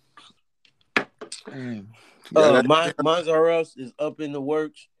 Mine's R Us is up in the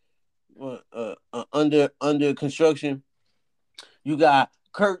works. Under construction. You got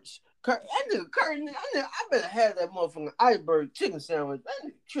Kurt's. I better have that motherfucking iceberg chicken sandwich. That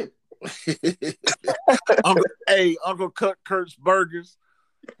nigga tripping. Uncle Kurt's Burgers.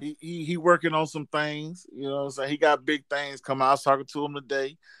 He working on some things. You know what I'm saying? He got big things coming. I was talking to him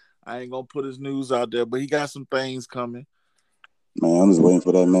today. I ain't gonna put his news out there, but he got some things coming. Man, I'm just waiting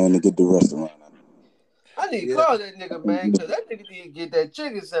for that man to get the restaurant. I need to call that nigga, man, because that nigga need to get that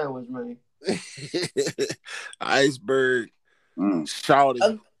chicken sandwich, man. Iceberg.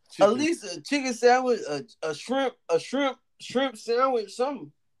 Shouting. At least a chicken sandwich, a shrimp sandwich,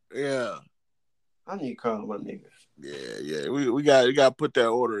 something. Yeah. I need to call my nigga. Yeah. We got to put that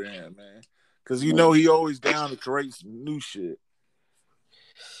order in, man. Because you know he always down to create some new shit.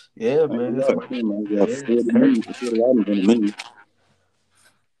 Yeah, man.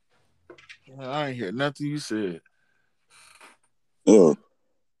 I ain't hear nothing you said. Yeah.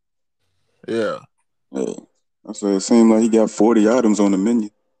 Yeah. Yeah. I said it seemed like he got 40 items on the menu.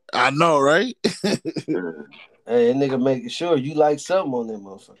 I know, right? Yeah. Hey, that nigga making sure you like something on that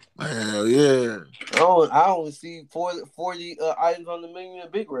motherfucker. Hell yeah. I only see 40 items on the menu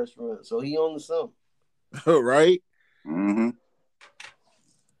in big restaurants, so he on the something. Right? Mm-hmm.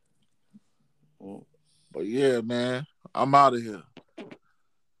 But yeah, man, I'm out of here.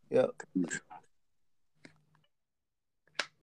 Yep.